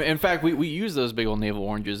 mandarin. In fact, we use those big old navel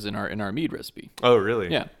oranges in our mead recipe. Oh,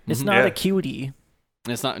 really? Yeah, It's Mhm. not Yeah. a cutie.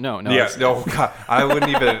 It's not. No. Yeah. it's- Oh God, I wouldn't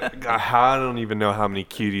even. I don't even know how many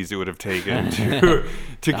cuties it would have taken to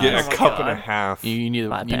get Oh a my cup and a God. half. You need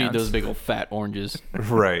 5 you need pounds. those big old fat oranges.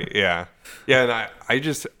 Right. Yeah. Yeah. And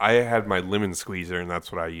I had my lemon squeezer, and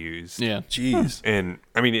that's what I used. Yeah. Jeez. And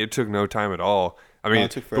I mean, it took no time at all. I mean, it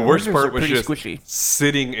took the forever. worst Oranges part are was pretty just squishy.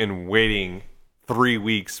 sitting and waiting 3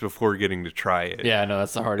 weeks before getting to try it. Yeah. No,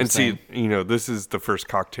 that's the And hardest see, thing. this is the first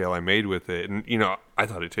cocktail I made with it, and I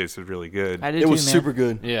thought it tasted really good. I did It too, was man. super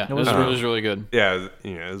good. Yeah, it was was, good. really good. Yeah,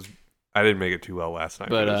 I didn't make it too well last night,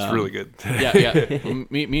 but it was really good. Yeah. Well,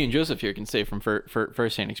 me and Joseph here can say from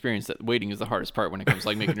first-hand experience that waiting is the hardest part when it comes to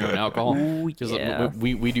like making your own alcohol. Ooh, 'Cause yeah.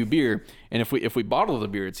 we do beer, and if we bottle the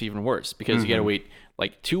beer, it's even worse because you got to wait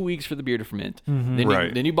like 2 weeks for the beer to ferment. Then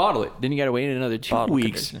Right. then you bottle it. Then you got to wait another 2 Bottle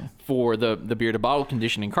weeks condition. for the beer to bottle,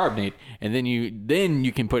 condition, and carbonate, and then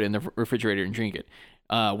you can put it in the refrigerator and drink it.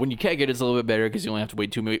 When you keg it, it's a little bit better because you only have to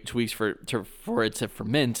wait 2 weeks for it to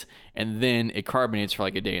ferment, and then it carbonates for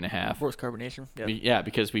like a day and a half. Forced carbonation. Yeah. Yeah,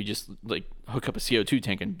 because we just like hook up a CO2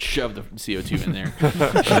 tank and shove the CO2 in there.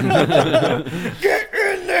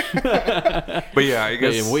 But yeah, I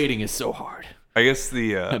guess And waiting is so hard.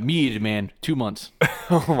 the Mead, man, 2 months.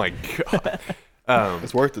 oh my God.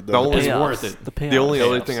 It's worth it The though. only- It's Payoffs. worth it. The payoffs. The only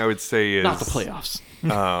other Playoffs. thing I would say is Not the playoffs.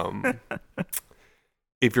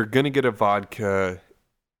 If you're gonna get a vodka,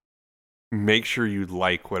 make sure you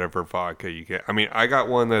like whatever vodka you get. I mean, I got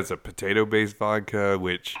one that's a potato-based vodka,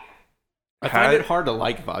 which I find it hard to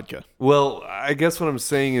like vodka. well, I guess what I'm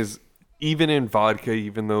saying is even in vodka,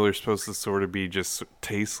 even though they're supposed to sort of be just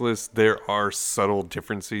tasteless, there are subtle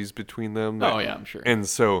differences between them. Oh yeah, I'm sure. And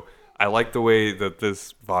so I like the way that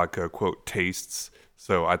this vodka, quote, tastes.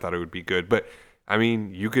 So I thought it would be good. But I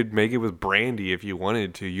mean, you could make it with brandy if you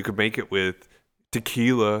wanted to. You could make it with a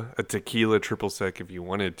tequila triple sec if you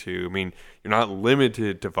wanted to. I mean, you're not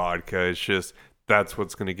limited to vodka. It's just that's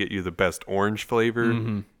what's going to get you the best orange flavor.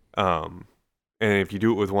 Mm-hmm. And if you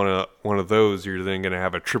do it with one of those, you're then going to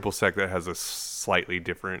have a triple sec that has a slightly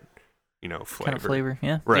different, flavor. Kind of flavor.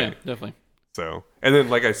 Yeah. Right. Yeah, definitely. So, and then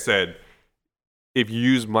like I said, if you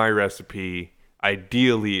use my recipe,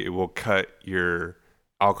 ideally it will cut your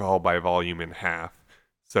alcohol by volume in half.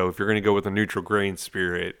 So if you're going to go with a neutral grain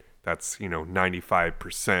spirit, that's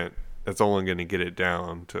 95%. That's only going to get it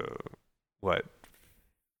down to what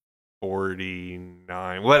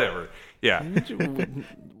 49, whatever. Yeah. You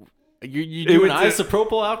It doing was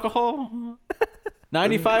isopropyl alcohol?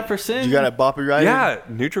 95%. You got a boppy right? Yeah,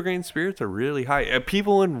 neutral grain spirits are really high.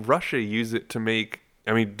 People in Russia use it to make.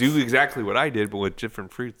 I mean, do exactly what I did, but with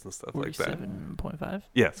different fruits and stuff like that. 47.5.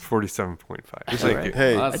 Yes, 47.5. Thank right. you.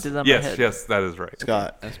 Hey, Well, I that's, did that in my Yes, head. yes, that is right.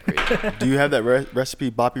 Scott, that's great. do you have that recipe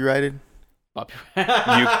boppy righted?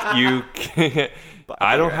 You can't.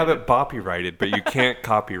 I don't have it copyrighted, but you can't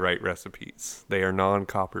copyright recipes. They are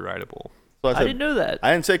non-copyrightable. So I didn't know that.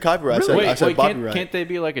 I didn't say copyright. Wait, I said boppy can't, right. can't they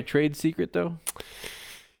be like a trade secret though?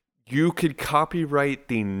 You could copyright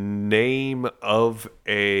the name of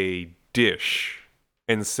a dish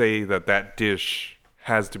and say that dish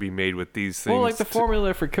has to be made with these things. Well, like the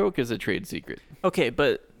formula for Coke is a trade secret. Okay,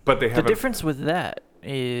 but but they the have difference with that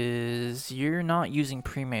is you're not using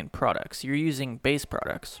pre-made products. You're using base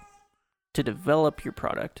products to develop your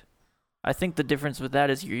product. I think the difference with that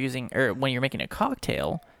is when you're making a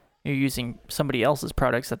cocktail, you're using somebody else's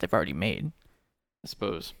products that they've already made. I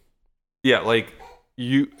suppose. Yeah, I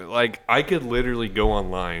could literally go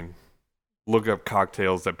online, look up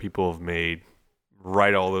cocktails that people have made,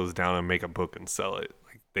 write all those down and make a book and sell it.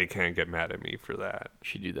 Like they can't get mad at me for that. You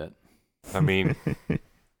should do that. I mean,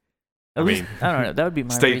 At least, I don't know. That would be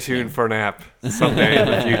my stay reasoning. tuned for an app someday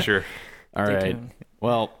in the future. All Stay right. tuned.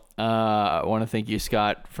 Well, I want to thank you,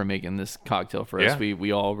 Scott, for making this cocktail for us. Yeah.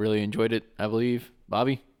 We all really enjoyed it, I believe.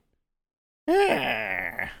 Bobby?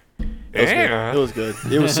 It was good.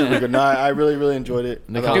 It was super good. No, I really, really enjoyed it.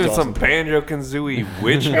 I thought it Doing was some awesome. banjo kazooie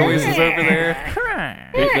witch noises over there.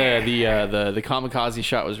 The kamikaze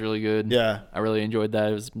shot was really good. Yeah. I really enjoyed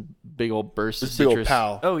that. It was a big old burst This of big old citrus.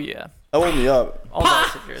 pow. Oh yeah. That woke me up. All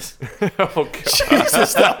that citrus. Oh god.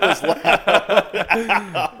 Jesus, that was loud.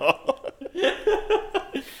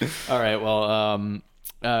 All right. Well,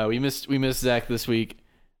 we missed Zach this week.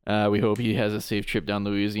 We hope he has a safe trip down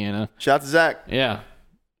Louisiana. Shout out to Zach. Yeah.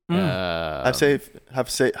 Have safe.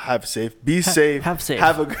 Be safe. have safe.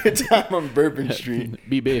 Have a good time on Bourbon Street.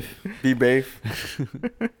 Be beef. Be safe.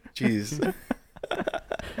 Jeez.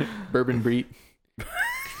 Bourbon Breed.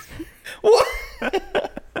 What?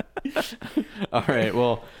 All right.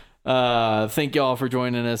 Well, thank y'all for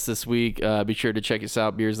joining us this week. Be sure to check us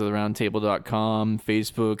out, beersoftheroundtable.com,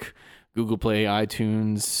 Facebook, Google Play,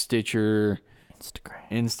 iTunes, Stitcher,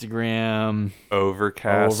 Instagram,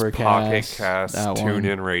 Overcast, Pocket Cast, that one.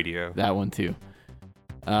 TuneIn Radio. That one too.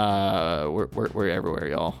 We're everywhere,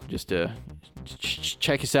 y'all. Just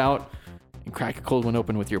check us out and crack a cold one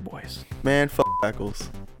open with your boys. Man, fuck Eccles.